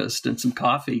breakfast and some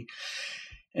coffee.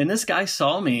 And this guy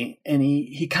saw me, and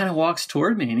he kind of walks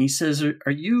toward me, and he says,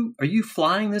 are you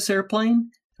flying this airplane?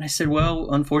 And I said,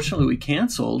 well, unfortunately, we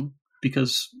canceled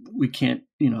because we can't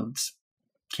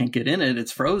get in it.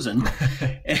 It's frozen.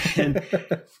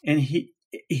 and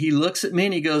he looks at me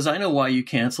and he goes, I know why you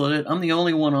canceled it. I'm the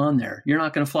only one on there. You're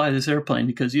not going to fly this airplane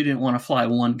because you didn't want to fly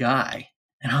one guy.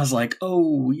 And I was like,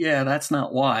 oh, yeah, that's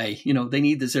not why. They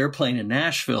need this airplane in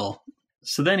Nashville.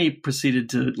 So then he proceeded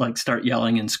to start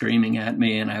yelling and screaming at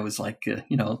me. And I was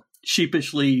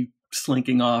sheepishly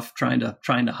slinking off, trying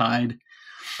to hide.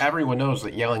 Everyone knows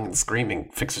that yelling and screaming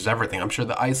fixes everything. I'm sure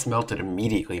the ice melted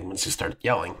immediately once you started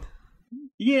yelling.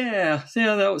 Yeah.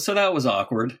 So that was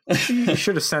awkward. You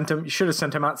should have sent him. You should have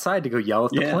sent him outside to go yell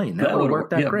at the plane. That would have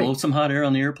worked out great. Blow some hot air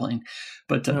on the airplane.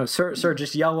 But no, sir,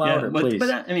 just yell louder, please.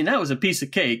 But that was a piece of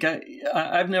cake.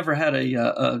 I've never had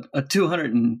a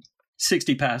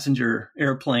 260 passenger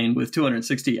airplane with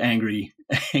 260 angry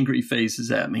faces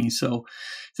at me. So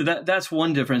that's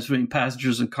one difference between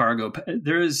passengers and cargo.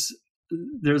 There's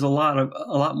a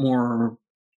lot more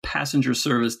passenger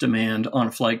service demand on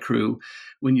a flight crew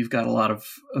when you've got a lot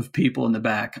of people in the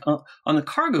back. On the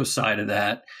cargo side of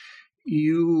that,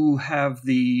 you have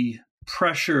the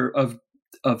pressure of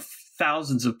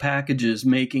thousands of packages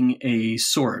making a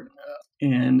sort.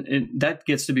 And that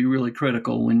gets to be really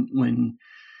critical when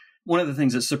one of the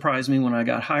things that surprised me when I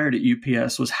got hired at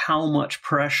UPS was how much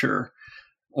pressure,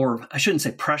 or I shouldn't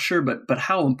say pressure, but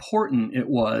how important it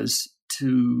was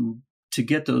to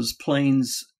get those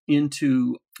planes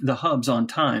into the hubs on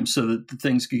time so that the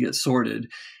things could get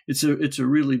sorted. It's a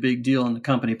really big deal, and the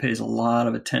company pays a lot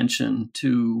of attention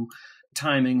to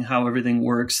timing, how everything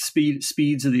works,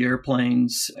 speeds of the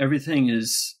airplanes. Everything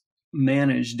is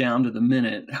managed down to the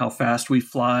minute, how fast we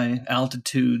fly,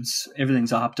 altitudes,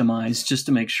 everything's optimized just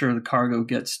to make sure the cargo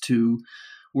gets to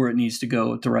where it needs to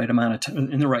go at the right amount of time,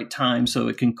 in the right time, so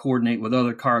it can coordinate with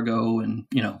other cargo. And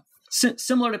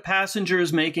similar to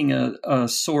passengers making a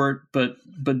sort, but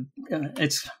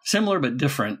it's similar but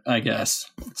different, I guess.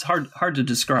 It's hard to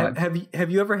describe.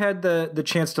 Have you ever had the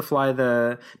chance to fly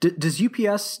does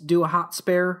UPS do a hot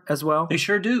spare as well? They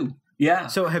sure do. Yeah.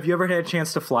 So have you ever had a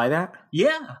chance to fly that?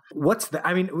 Yeah. What's that?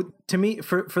 I mean, to me,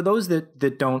 for those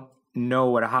that don't know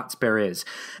what a hot spare is,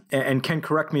 and can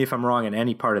correct me if I'm wrong in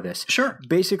any part of this. Sure.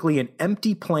 Basically, an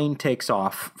empty plane takes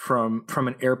off from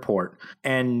an airport,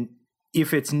 and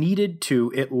if it's needed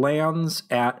to, it lands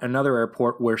at another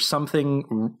airport where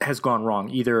something has gone wrong.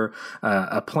 Either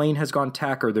a plane has gone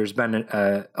tech, or there's been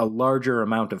a larger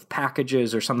amount of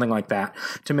packages or something like that,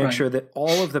 to make sure that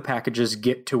all of the packages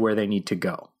get to where they need to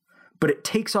go. But it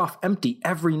takes off empty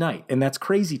every night, and that's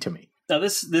crazy to me. Now,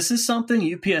 this is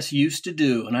something UPS used to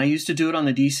do, and I used to do it on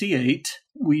the DC-8.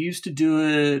 We used to do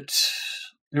it.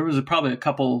 There was probably a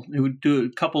couple. It would do a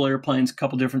couple airplanes, a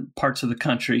couple different parts of the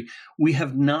country. We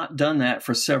have not done that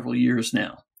for several years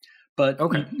now. But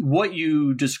what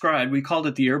you described, we called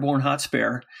it the airborne hot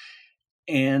spare,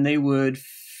 and they would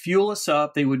fuel us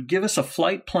up. They would give us a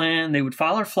flight plan. They would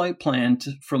file our flight plan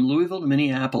from Louisville to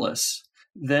Minneapolis.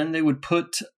 Then they'd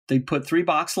put 3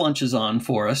 box lunches on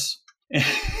for us.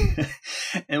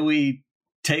 And we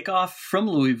take off from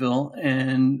Louisville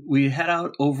and we head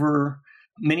out over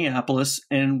Minneapolis,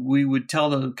 and we would tell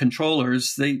the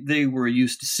controllers, they were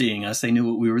used to seeing us. They knew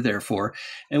what we were there for.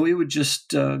 And we would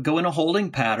just go in a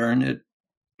holding pattern at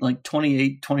like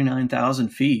 29,000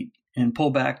 feet and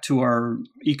pull back to our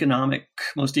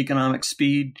most economic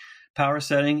speed power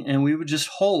setting. And we would just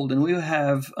hold, and we would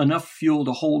have enough fuel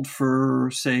to hold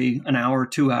for, say, an hour,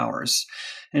 2 hours.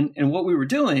 And what we were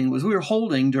doing was we were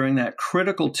holding during that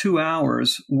critical 2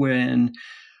 hours when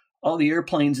all the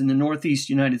airplanes in the Northeast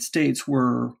United States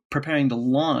were preparing to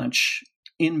launch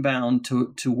inbound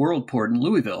to Worldport in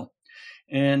Louisville.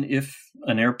 And if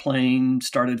an airplane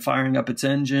started firing up its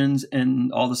engines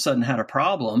and all of a sudden had a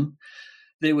problem,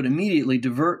 they would immediately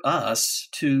divert us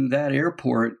to that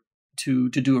airport to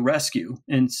do a rescue.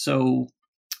 And so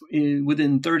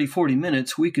within 30, 40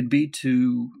 minutes, we could be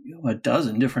to a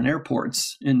dozen different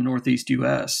airports in the Northeast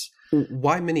U.S.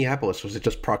 Why Minneapolis? Was it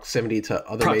just proximity to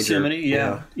other proximity?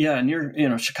 major? Yeah.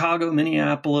 Near Chicago,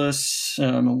 Minneapolis,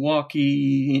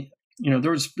 Milwaukee.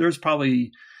 There's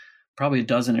probably a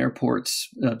dozen airports,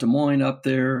 Des Moines up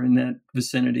there in that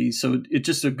vicinity. So it's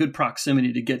just a good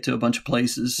proximity to get to a bunch of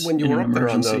places. When you were up there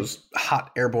on those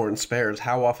hot airborne spares,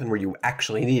 how often were you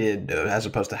actually needed, as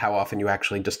opposed to how often you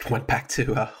actually just went back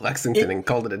to Lexington and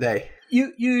called it a day?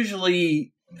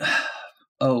 Usually,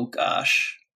 oh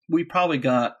gosh, we probably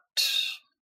got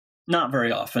not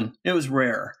very often. It was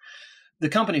rare. The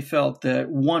company felt that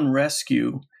one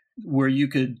rescue where you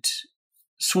could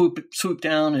swoop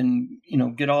down and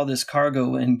get all this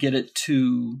cargo and get it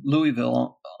to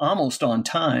Louisville almost on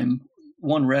time,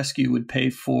 one rescue would pay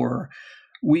for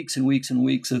weeks and weeks and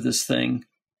weeks of this thing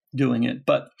doing it.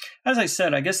 But as I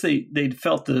said, I guess they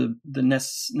felt the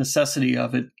necessity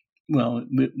of it. Well,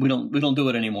 we don't do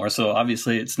it anymore, so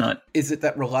obviously it's not. Is it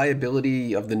that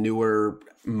reliability of the newer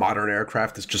modern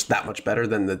aircraft is just that much better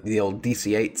than the old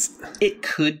DC-8s? It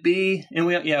could be, and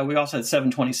we also had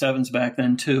 727s back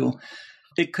then too.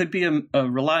 It could be a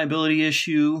reliability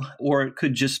issue, or it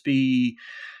could just be,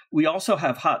 we also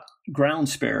have hot ground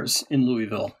spares in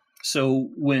Louisville. So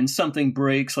when something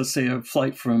breaks, let's say a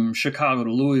flight from Chicago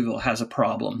to Louisville has a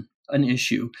problem, an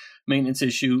issue, maintenance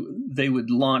issue, they would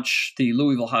launch the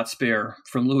Louisville hot spare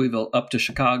from Louisville up to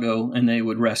Chicago, and they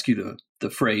would rescue the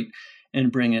freight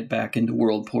and bring it back into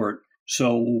Worldport.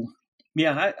 So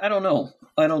yeah, I don't know.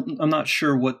 I'm not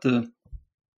sure what the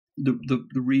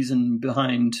reason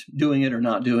behind doing it or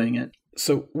not doing it.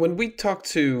 So when we talked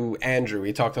to Andrew,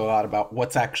 we talked a lot about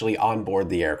what's actually on board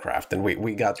the aircraft, and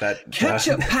we got that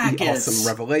ketchup packets.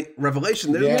 Awesome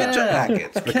revelation. There's ketchup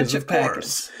packets, because ketchup of course.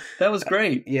 Packets. That was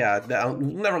great. Yeah, I'll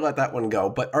never let that one go.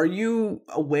 But are you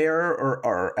aware,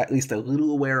 or at least a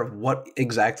little aware, of what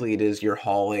exactly it is you're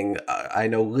hauling? I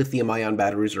know lithium-ion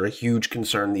batteries are a huge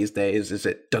concern these days.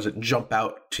 Does it jump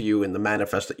out to you in the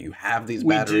manifest that you have these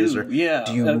batteries? We do, yeah.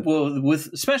 Do you...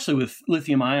 especially with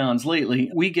lithium ions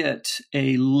lately, we get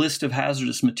a list of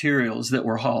hazardous materials that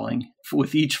we're hauling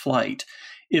with each flight.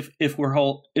 If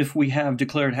we have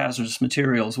declared hazardous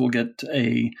materials, we'll get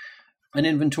an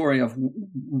inventory of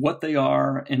what they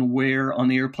are and where on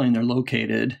the airplane they're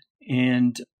located.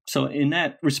 And so in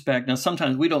that respect, now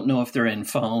sometimes we don't know if they're in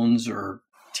phones or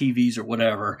TVs or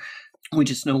whatever. We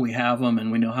just know we have them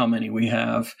and we know how many we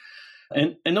have.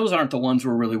 And those aren't the ones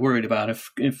we're really worried about.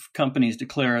 If companies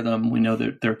declare them, we know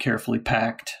that they're carefully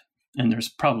packed and they're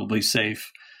probably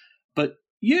safe. But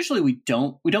usually we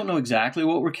don't know exactly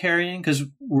what we're carrying, because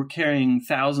we're carrying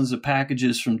thousands of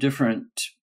packages from different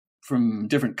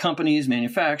companies,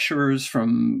 manufacturers,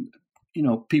 from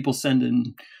people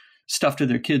sending stuff to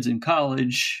their kids in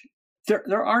college.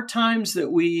 There are times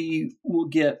that we will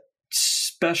get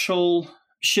special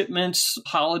shipments.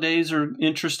 Holidays are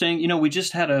interesting. We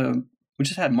just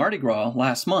had Mardi Gras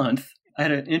last month. I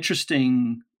had an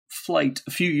interesting flight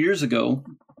a few years ago,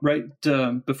 right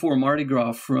before Mardi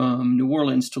Gras, from New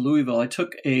Orleans to Louisville. I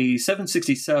took a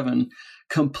 767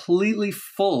 completely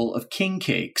full of king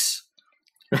cakes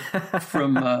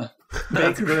from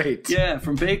That's great. Yeah,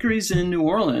 from bakeries in New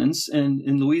Orleans and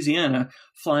in Louisiana,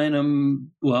 flying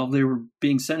them. Well, they were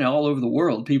being sent all over the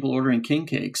world, people ordering king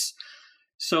cakes.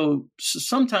 So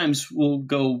sometimes we'll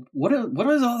go, what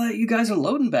is all that you guys are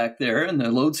loading back there? And the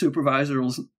load supervisor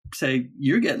will say,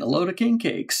 you're getting a load of king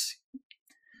cakes.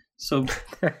 So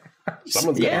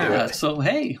someone's gonna do it. So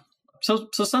hey, so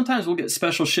sometimes we'll get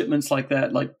special shipments like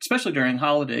that, like especially during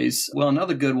holidays. Well,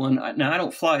 another good one. Now I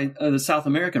don't fly the South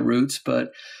American routes,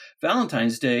 but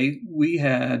Valentine's Day we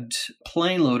had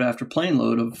plane load after plane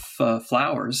load of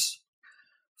flowers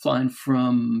flying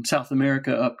from South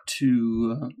America up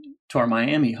to our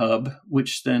Miami hub,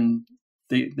 which then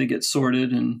they get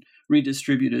sorted and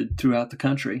redistributed throughout the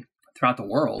country. Throughout the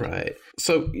world. Right.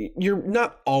 So you're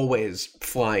not always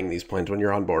flying these planes when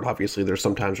you're on board. Obviously, there's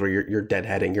some times where you're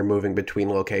deadheading, you're moving between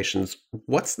locations.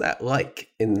 What's that like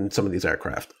in some of these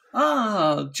aircraft?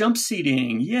 Jump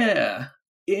seating. Yeah.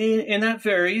 And that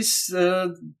varies.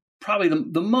 Probably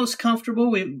the most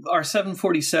comfortable, our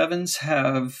 747s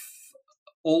have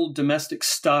old domestic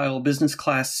style business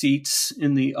class seats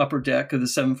in the upper deck of the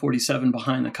 747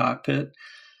 behind the cockpit.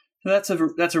 That's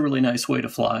a really nice way to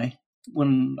fly.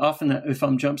 Often if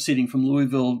I'm jump seating from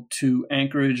Louisville to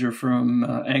Anchorage or from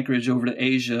Anchorage over to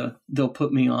Asia, they'll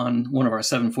put me on one of our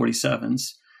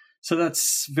 747s. So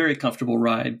that's a very comfortable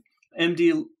ride.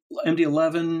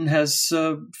 MD-11 has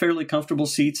fairly comfortable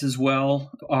seats as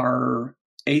well. Our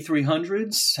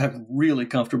A300s have really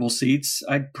comfortable seats.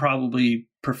 I'd probably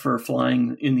prefer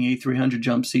flying in the A300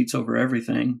 jump seats over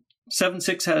everything.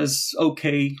 7.6 has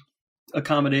okay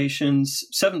accommodations.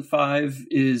 7.5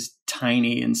 is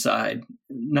tiny inside,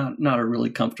 not a really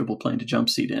comfortable plane to jump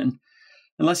seat in.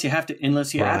 Unless you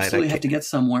absolutely have to get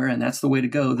somewhere and that's the way to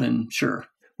go, then sure.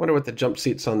 Wonder what the jump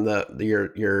seats on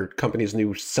your company's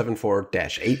new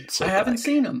 74-8. I haven't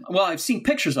seen them. Well, I've seen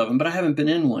pictures of them, but I haven't been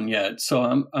in one yet. So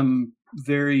I'm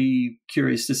very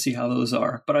curious to see how those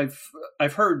are. But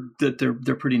I've heard that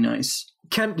they're pretty nice.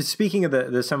 Ken, speaking of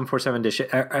the 747 dish,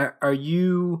 are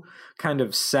you kind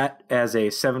of set as a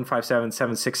 757,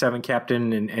 767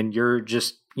 captain, and you're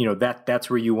just that's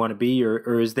where you want to be,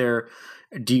 or is there?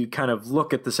 Do you kind of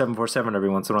look at the 747 every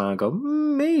once in a while and go,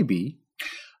 maybe?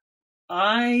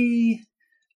 I'm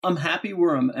happy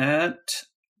where I'm at.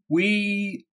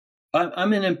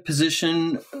 I'm in a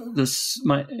position,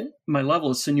 my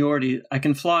level of seniority, I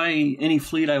can fly any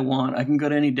fleet I want. I can go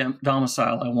to any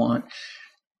domicile I want.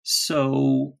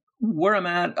 So where I'm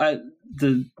at,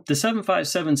 the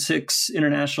 7576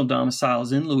 international domicile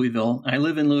is in Louisville. I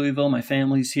live in Louisville. My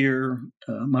family's here.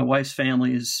 My wife's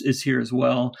family is here as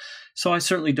well. So I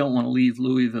certainly don't want to leave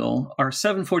Louisville. Our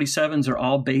 747s are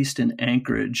all based in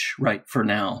Anchorage right for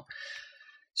now.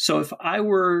 So if I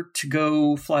were to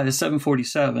go fly the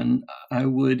 747, I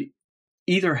would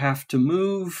either have to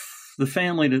move the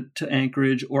family to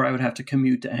Anchorage, or I would have to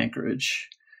commute to Anchorage.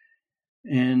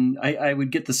 And I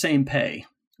would get the same pay,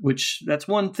 which that's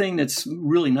one thing that's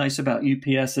really nice about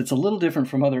UPS. It's a little different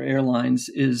from other airlines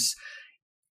is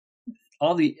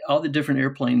all the different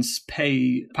airplanes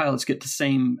pay, pilots get the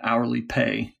same hourly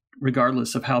pay,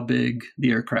 regardless of how big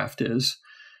the aircraft is.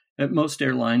 At most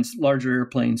airlines, larger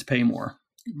airplanes pay more.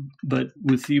 But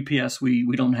with UPS, we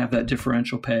don't have that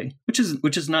differential pay, which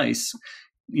is nice.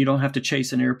 You don't have to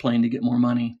chase an airplane to get more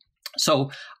money.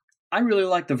 So I really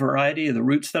like the variety of the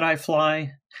routes that I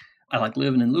fly. I like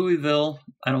living in Louisville.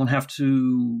 I don't have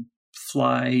to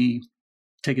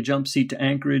take a jump seat to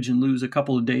Anchorage and lose a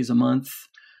couple of days a month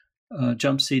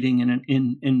jump seating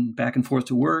in back and forth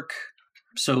to work.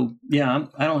 So yeah,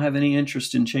 I don't have any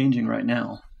interest in changing right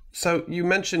now. So you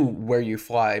mentioned where you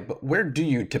fly, but where do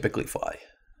you typically fly?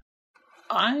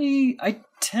 I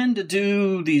tend to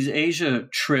do these Asia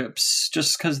trips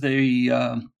just because they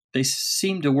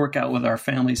seem to work out with our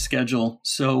family schedule.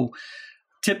 So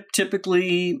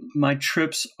typically my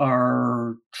trips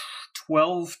are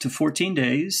 12 to 14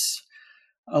 days.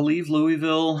 I'll leave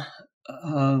Louisville,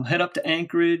 head up to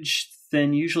Anchorage,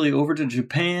 then usually over to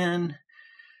Japan,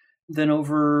 then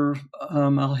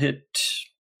I'll hit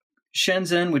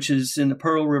Shenzhen, which is in the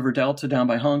Pearl River Delta down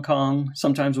by Hong Kong.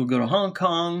 Sometimes we'll go to Hong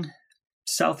Kong,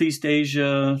 Southeast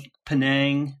Asia,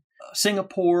 Penang,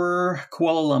 Singapore,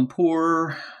 Kuala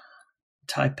Lumpur,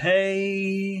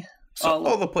 Taipei. So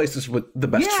all the places with the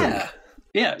best food.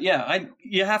 Yeah.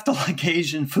 You have to like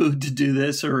Asian food to do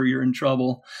this or you're in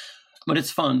trouble. But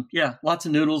it's fun. Yeah, lots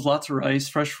of noodles, lots of rice,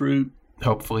 fresh fruit.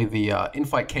 Hopefully the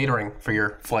in-flight catering for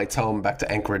your flights home back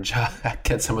to Anchorage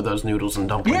get some of those noodles and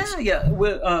dumplings. Yeah.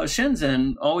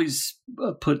 Shenzhen always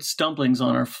puts dumplings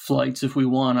on our flights if we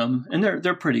want them, and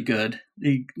they're pretty good.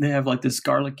 They have like this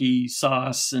garlicky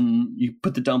sauce, and you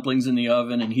put the dumplings in the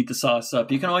oven and heat the sauce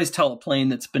up. You can always tell a plane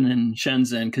that's been in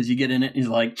Shenzhen because you get in it and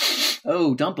you're like,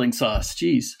 oh, dumpling sauce,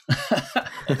 geez.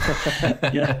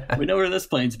 Yeah, we know where this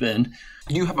plane's been.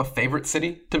 Do you have a favorite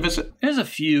city to visit? There's a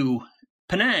few.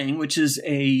 Penang, which is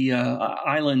a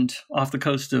island off the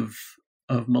coast of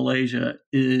Malaysia,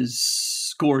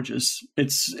 is gorgeous.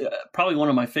 It's probably one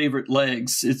of my favorite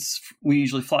legs. We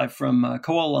usually fly from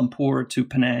Kuala Lumpur to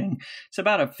Penang. It's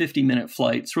about a 50-minute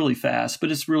flight. It's really fast,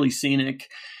 but it's really scenic.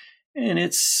 And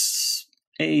it's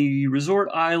a resort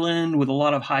island with a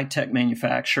lot of high-tech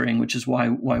manufacturing, which is why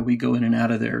we go in and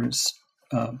out of there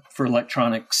for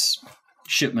electronics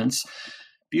shipments.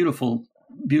 Beautiful,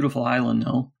 beautiful island,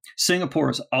 though. Singapore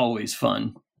is always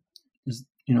fun.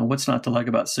 What's not to like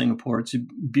about Singapore? It's a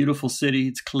beautiful city.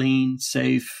 It's clean,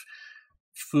 safe,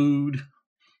 food.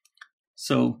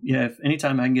 So, yeah, if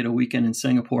anytime I can get a weekend in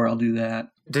Singapore, I'll do that.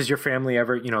 Does your family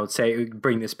ever, say,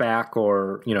 bring this back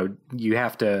or, you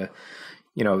have to,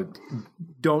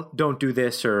 don't do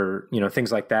this or,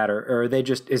 things like that? Or are they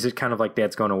just, is it kind of like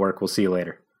Dad's going to work, we'll see you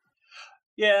later?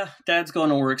 Yeah, Dad's going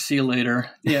to work, see you later.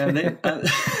 Yeah, the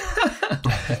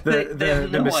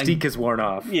mystique is worn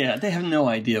off. Yeah, they have no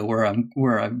idea where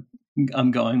I'm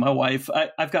I'm going. My wife,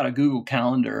 I've got a Google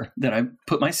Calendar that I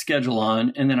put my schedule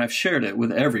on, and then I've shared it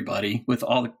with everybody, with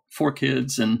all the 4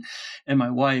 kids and my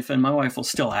wife. And my wife will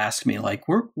still ask me, like,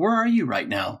 where are you right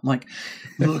now? I'm like,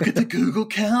 look at the Google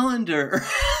Calendar.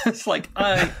 It's like,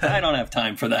 I don't have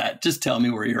time for that. Just tell me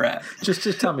where you're at.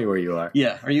 Just tell me where you are.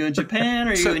 Yeah. Are you in Japan?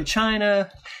 Are you in China?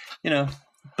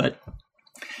 But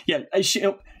yeah,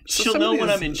 she'll know when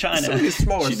I'm in China.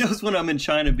 She knows when I'm in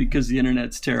China because the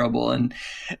internet's terrible, and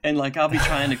like I'll be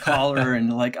trying to call her,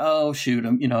 and like, oh shoot,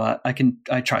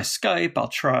 I try Skype. I'll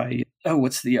try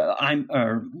what's the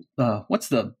Apple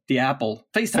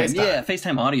FaceTime? Yeah,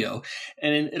 FaceTime audio,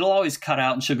 and it'll always cut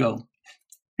out, and she'll go,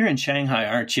 "You're in Shanghai,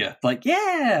 aren't you?" Like,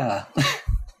 yeah,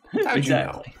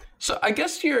 exactly. So I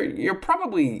guess you're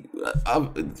probably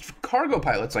cargo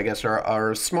pilots. I guess are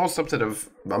a small subset of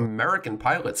American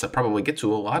pilots that probably get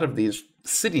to a lot of these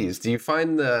cities. Do you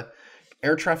find the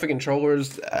air traffic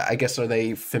controllers? I guess, are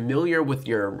they familiar with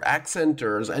your accent,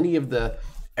 or is any of the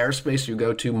airspace you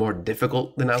go to more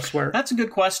difficult than elsewhere? That's a good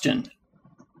question.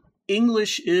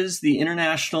 English is the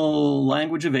international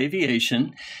language of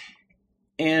aviation.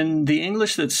 And the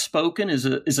English that's spoken is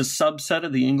a subset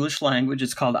of the English language.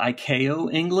 It's called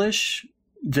ICAO English,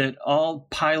 that all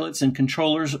pilots and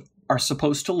controllers are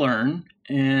supposed to learn.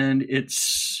 And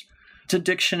it's a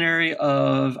dictionary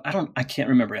of, I can't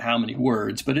remember how many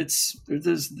words, but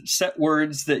there's set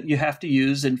words that you have to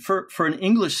use. And for an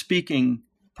English speaking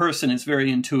person, it's very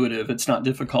intuitive. It's not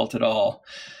difficult at all.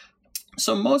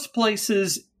 So most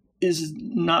places is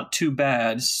not too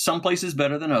bad. Some places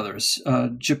better than others.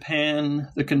 Japan,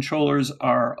 the controllers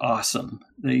are awesome.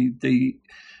 The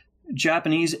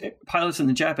Japanese pilots in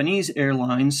the Japanese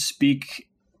airlines speak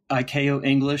ICAO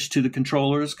English to the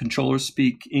controllers. Controllers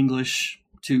speak English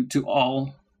to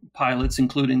all pilots,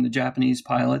 including the Japanese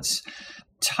pilots.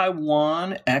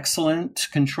 Taiwan, excellent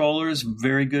controllers,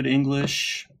 very good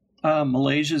English.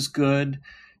 Malaysia's good.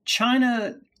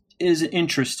 China is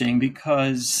interesting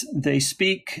because they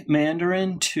speak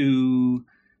Mandarin to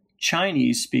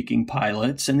Chinese-speaking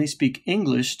pilots, and they speak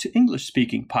English to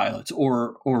English-speaking pilots,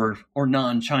 or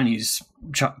non-Chinese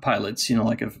pilots.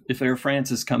 Like if Air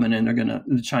France is coming in,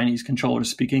 the Chinese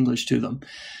controllers speak English to them,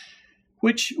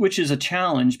 which is a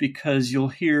challenge because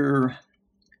you'll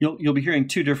be hearing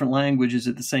 2 different languages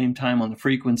at the same time on the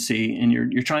frequency, and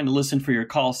you're trying to listen for your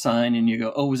call sign, and you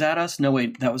go, oh, was that us? No,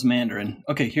 wait, that was Mandarin.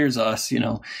 Okay, here's us,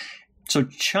 So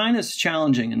China's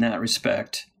challenging in that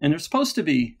respect, and they're supposed to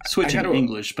be switching to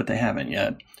English, but they haven't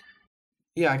yet.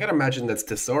 Yeah, I got to imagine that's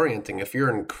disorienting if you're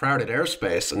in crowded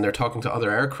airspace and they're talking to other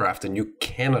aircraft and you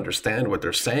can't understand what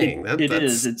they're saying.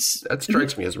 That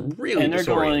strikes me as really disorienting. And they're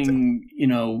going,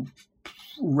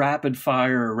 rapid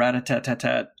fire,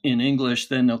 rat-a-tat-tat-tat in English,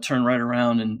 then they'll turn right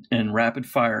around and rapid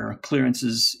fire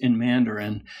clearances in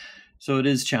Mandarin. So it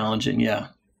is challenging, yeah.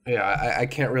 Yeah, I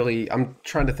can't really. I'm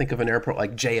trying to think of an airport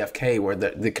like JFK where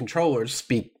the controllers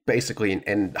speak basically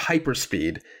in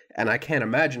hyperspeed, and I can't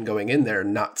imagine going in there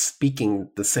not speaking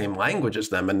the same language as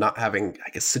them and not having, I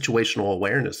guess, situational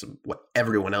awareness of what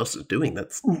everyone else is doing.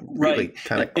 That's really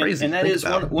kind of crazy. And that is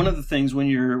one of the things when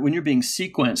you're being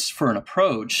sequenced for an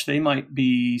approach. They might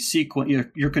be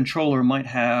your controller might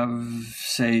have,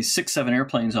 say, 6-7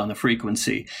 airplanes on the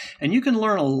frequency, and you can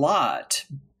learn a lot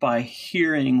by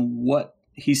hearing what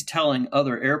he's telling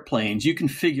other airplanes. You can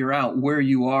figure out where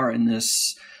you are in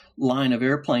this line of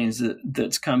airplanes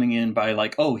that's coming in by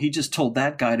like, oh, he just told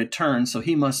that guy to turn, so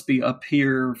he must be up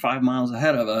here 5 miles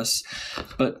ahead of us.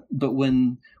 But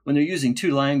when they're using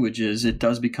 2 languages, it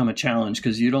does become a challenge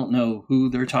because you don't know who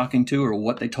they're talking to or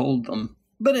what they told them.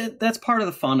 But that's part of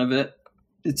the fun of it.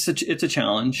 It's a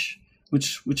challenge,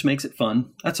 which makes it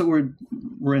fun. That's what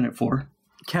we're in it for.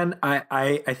 Ken,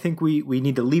 I think we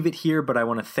need to leave it here, but I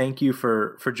want to thank you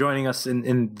for joining us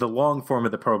in the long form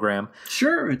of the program.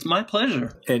 Sure, it's my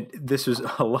pleasure. And this was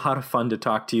a lot of fun to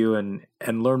talk to you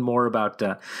and learn more about.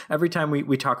 Every time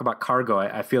we talk about cargo,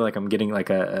 I feel like I'm getting like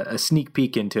a sneak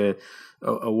peek into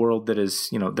a world that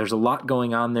is, there's a lot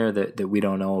going on there that we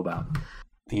don't know about.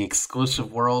 The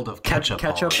exclusive world of ketchup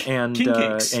and king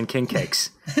cakes. And king cakes.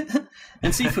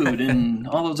 And seafood and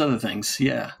all those other things.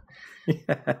 Yeah.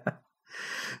 Yeah.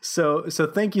 So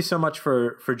thank you so much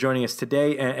for joining us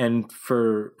today and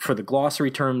for the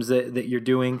glossary terms that you're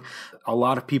doing. A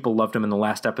lot of people loved them in the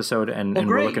last episode, and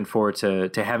we're looking forward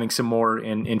to having some more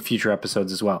in future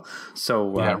episodes as well. So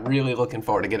really looking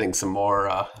forward to getting some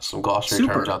more some glossary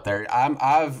terms out there.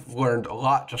 I've learned a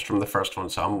lot just from the first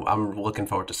one, so I'm looking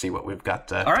forward to see what we've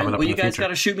got. All right, well, you guys got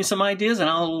to shoot me some ideas, and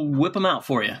I'll whip them out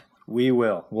for you. We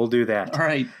will. We'll do that. All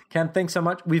right. Ken, thanks so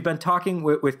much. We've been talking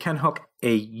with Ken Hook,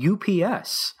 a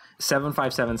UPS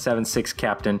 75776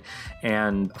 captain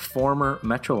and former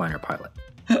Metroliner pilot.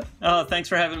 Oh, thanks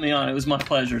for having me on. It was my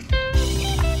pleasure.